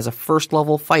bat, as a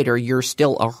first-level fighter, you're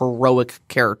still a heroic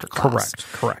character class.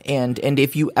 Correct. And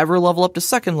if you ever level up to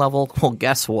second level, well,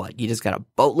 guess what? You just got a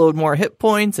boatload more hit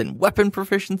points and weapon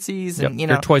proficiencies. And,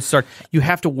 You're twice start. You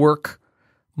have to work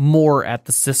more at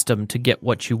the system to get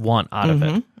what you want out of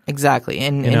it. Exactly.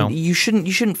 And you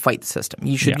shouldn't fight the system.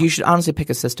 You should honestly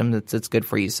pick a system that's good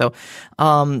for you. So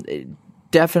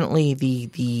definitely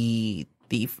the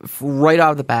right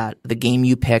out of the bat, the game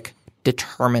you pick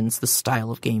determines the style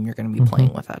of game you're going to be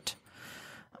playing with it.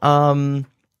 And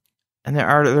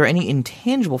are there any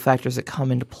intangible factors that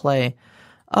come into play?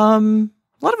 A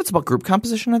lot of it's about group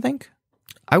composition, I think.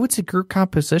 I would say group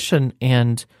composition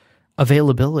and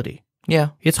availability. Yeah.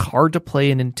 It's hard to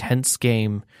play an intense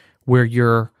game where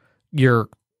you're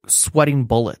sweating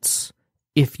bullets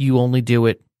if you only do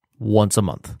it once a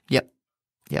month. Yep.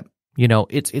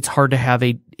 It's hard to have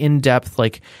a in-depth,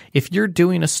 like if you're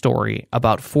doing a story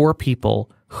about 4 people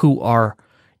who are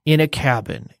in a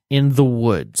cabin in the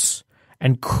woods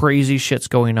and crazy shit's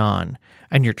going on,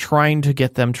 and you're trying to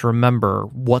get them to remember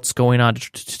what's going on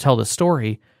to tell the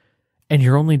story, and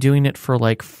you're only doing it for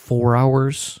like 4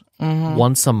 hours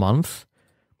once a month,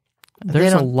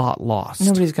 there's a lot lost.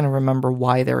 Nobody's going to remember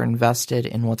why they're invested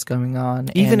in what's going on.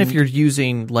 Even if you're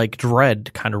using like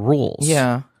Dread kind of rules.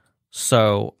 Yeah.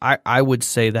 So I would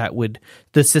say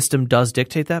the system does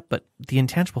dictate that, but the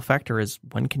intangible factor is,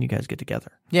 when can you guys get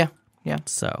together? Yeah. Yeah.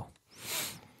 So,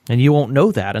 and you won't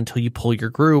know that until you pull your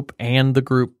group and the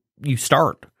group you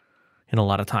start in a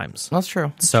lot of times. That's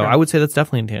true. So I would say that's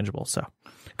definitely intangible. So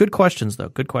good questions though.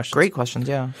 Good questions. Great questions.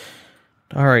 Yeah.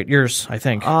 All right, yours, I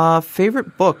think.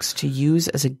 Favorite books to use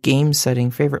as a game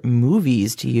setting, favorite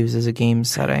movies to use as a game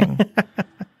setting.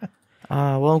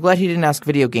 Well, I'm glad he didn't ask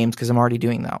video games because I'm already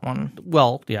doing that one.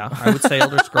 Well, yeah, I would say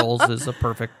Elder Scrolls is a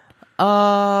perfect.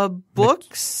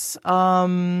 Books.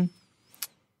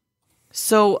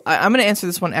 So I'm going to answer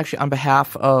this one actually on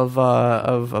behalf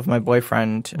of my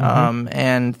boyfriend,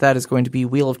 and that is going to be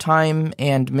Wheel of Time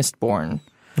and Mistborn.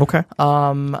 Okay.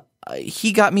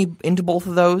 He got me into both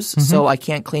of those, so I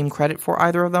can't claim credit for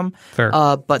either of them. Fair.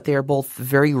 But they are both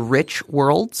very rich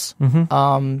worlds,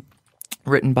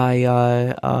 written by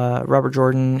Robert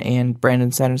Jordan and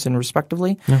Brandon Sanderson,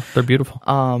 respectively. Yeah, they're beautiful.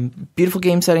 Beautiful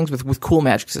game settings with cool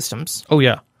magic systems. Oh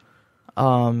yeah.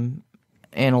 And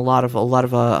a lot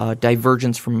of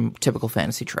divergence from typical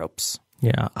fantasy tropes.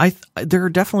 Yeah, there are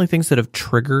definitely things that have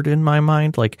triggered in my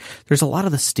mind. Like, there's a lot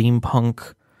of the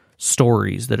steampunk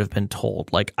stories that have been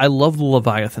told. Like, I love the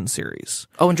Leviathan series.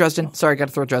 Oh, and Dresden. Sorry, I got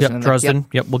to throw Dresden in there. Dresden.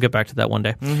 Yep, we'll get back to that one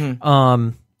day.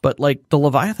 But like the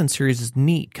Leviathan series is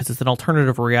neat because it's an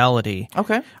alternative reality.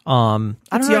 Okay. I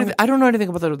don't know anything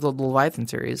about the Leviathan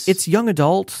series. It's young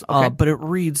adult, but it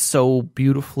reads so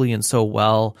beautifully and so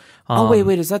well.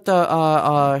 Wait, is that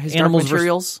the his Dark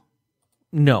Materials?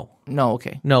 No.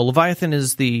 Okay. No, Leviathan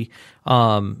is the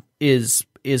is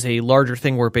a larger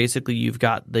thing where basically you've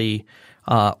got the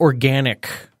organic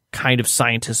kind of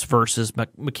scientists versus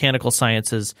mechanical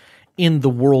sciences in the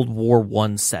World War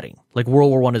I setting. Like,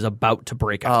 World War I is about to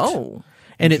break out. Oh,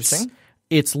 and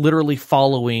it's literally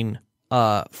following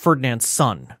Ferdinand's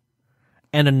son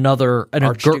and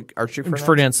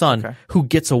Ferdinand's son who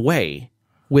gets away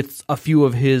with a few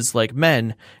of his like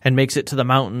men and makes it to the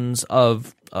mountains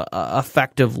of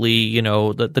effectively,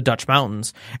 the Dutch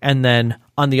mountains. And then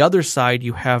on the other side,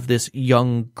 you have this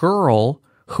young girl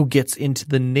who gets into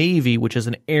the Navy, which is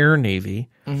an air navy,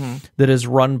 that is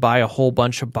run by a whole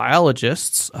bunch of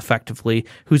biologists, effectively,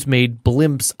 who's made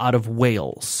blimps out of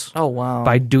whales. Oh, wow.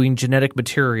 By doing genetic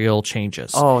material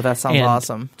changes. Oh, that sounds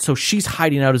awesome. So she's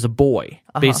hiding out as a boy,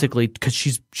 basically, because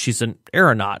she's an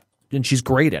aeronaut, and she's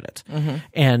great at it.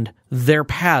 And their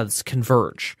paths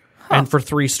converge. And for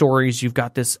 3 stories, you've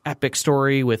got this epic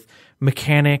story with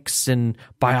mechanics and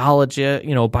biology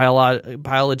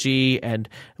and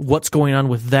what's going on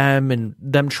with them and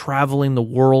them traveling the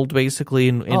world basically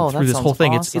and through this whole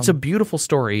thing. Awesome. It's a beautiful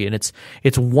story and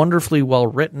it's wonderfully well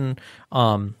written.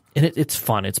 And it's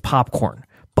fun. It's popcorn.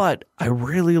 But I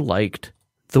really liked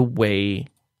the way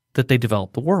that they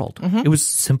developed the world. It was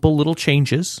simple little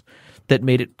changes that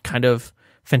made it kind of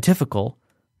fantastical,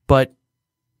 but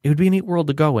it would be a neat world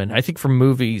to go in. I think for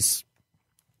movies,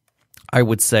 I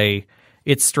would say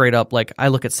it's straight up like I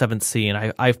look at 7th Sea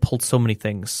and I've pulled so many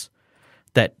things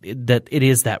that it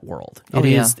is that world. It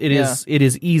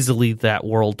is easily that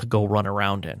world to go run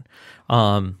around in.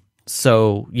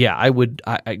 So yeah, I would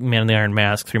Man in the Iron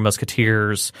Mask, 3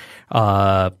 Musketeers,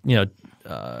 Don Juan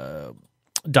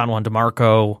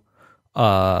DeMarco,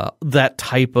 that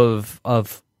type of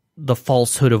the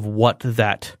falsehood of what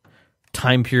that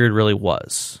time period really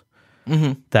was.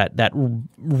 That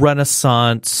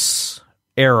Renaissance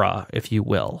era, if you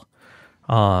will,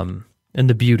 and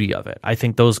the beauty of it. I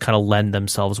think those kind of lend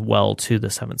themselves well to the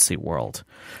 7th Sea world.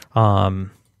 So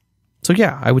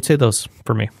yeah, I would say those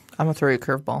for me. I'm gonna throw you a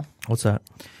curveball. What's that?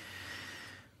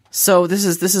 So this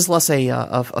is less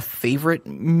a favorite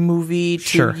movie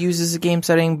to use as a game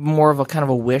setting, more of a kind of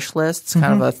a wish list. It's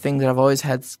kind of a thing that I've always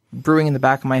had brewing in the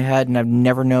back of my head, and I've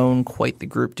never known quite the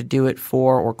group to do it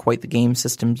for or quite the game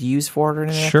system to use for it or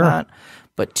anything like that.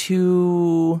 But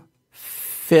 2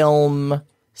 film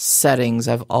settings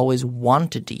I've always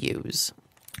wanted to use.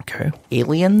 Okay.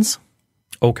 Aliens.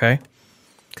 Okay.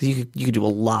 Because you could do a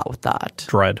lot with that.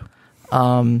 Dread.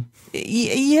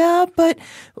 Yeah, but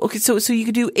okay. So you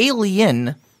could do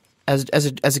Alien as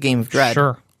a game of Dread,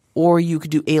 or you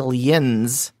could do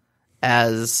Aliens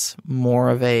as more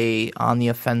of a on the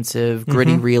offensive,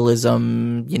 gritty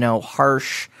realism.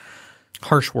 Harsh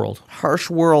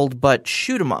world, but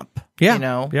shoot 'em up. Yeah, you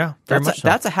know, yeah, very much so.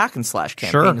 That's a hack and slash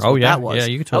campaign. Sure. Is Oh what yeah, that was. yeah.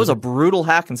 You could that totally. was a brutal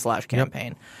hack and slash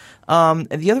campaign. And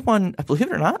the other one, believe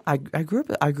it or not, I grew up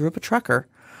a Trekker.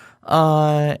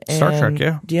 Star Trek,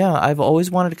 yeah. Yeah, I've always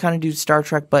wanted to kind of do Star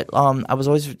Trek, but I was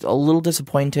always a little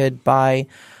disappointed by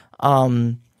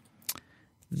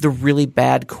the really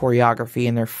bad choreography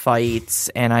in their fights,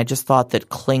 and I just thought that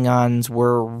Klingons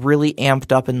were really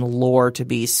amped up in the lore to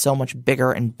be so much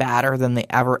bigger and badder than they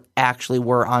ever actually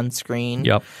were on screen.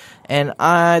 Yep. And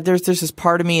there's this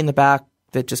part of me in the back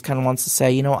that just kind of wants to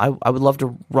say, you know, I would love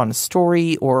to run a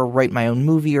story or write my own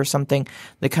movie or something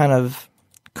that kind of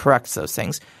corrects those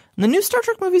things. And the new Star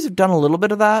Trek movies have done a little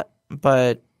bit of that,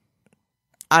 but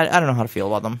I don't know how to feel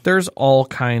about them. There's all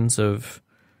kinds of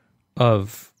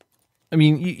I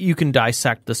mean, you can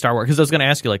dissect the Star Wars, because I was going to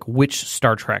ask you, like, which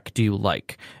Star Trek do you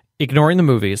like? Ignoring the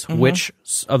movies, which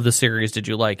of the series did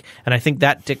you like? And I think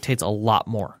that dictates a lot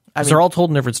more. Because they're all told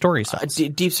in different story styles.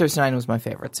 Deep Space Nine was my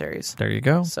favorite series. There you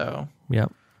go. So, yeah.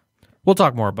 We'll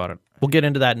talk more about it. We'll get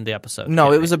into that in the episode.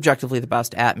 No, it was objectively the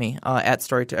best at me. At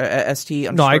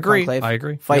ST_. No, I agree. Conclave. I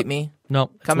agree. Fight me.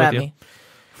 No, come at me.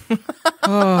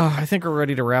 I think we're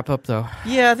ready to wrap up, though.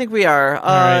 Yeah, I think we are.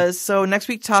 Right. So next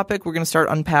week's topic, we're going to start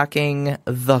unpacking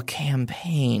the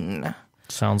campaign.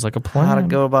 Sounds like a plan. How to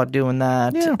go about doing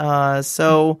that. Yeah.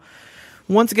 So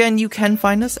once again, you can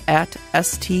find us at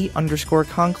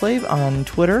st_conclave on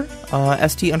Twitter,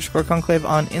 st_conclave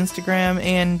on Instagram,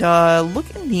 and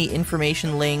look in the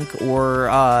information link or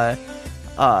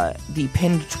the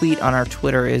pinned tweet on our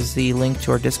Twitter is the link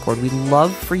to our Discord. We'd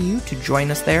love for you to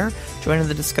join us there, join in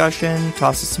the discussion,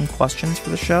 toss us some questions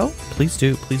for the show. Please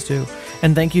do, please do.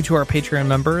 And thank you to our Patreon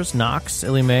members, Knox,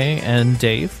 Illy Mae, and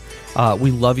Dave.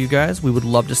 We love you guys. We would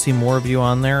love to see more of you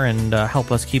on there and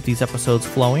help us keep these episodes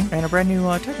flowing. And a brand new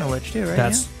Techno Witch too, right?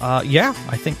 That's I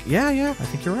think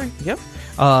you're right. Yep.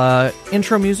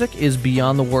 Intro music is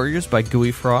Beyond the Warriors by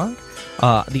Gooey Frog.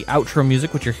 The outro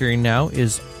music, which you're hearing now,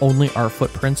 is Only Our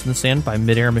Footprints in the Sand by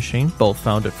Midair Machine, both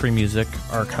found at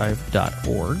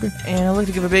freemusicarchive.org. And I'd like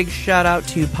to give a big shout out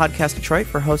to Podcast Detroit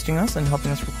for hosting us and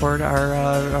helping us record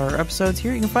our episodes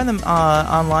here. You can find them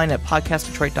online at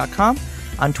podcastdetroit.com,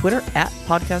 on Twitter at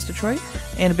Podcast Detroit,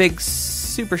 and a big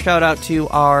super shout out to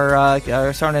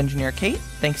our sound engineer Kate.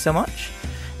 Thanks so much.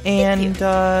 And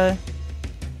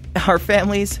our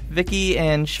families, Vicky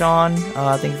and Sean,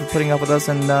 thank you for putting up with us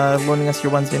and loaning us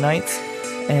your Wednesday nights.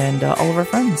 And all of our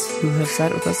friends who have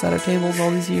sat with us at our tables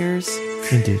all these years.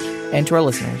 Indeed. And to our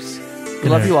listeners. We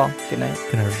love you all. Good night.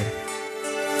 Good night, everybody.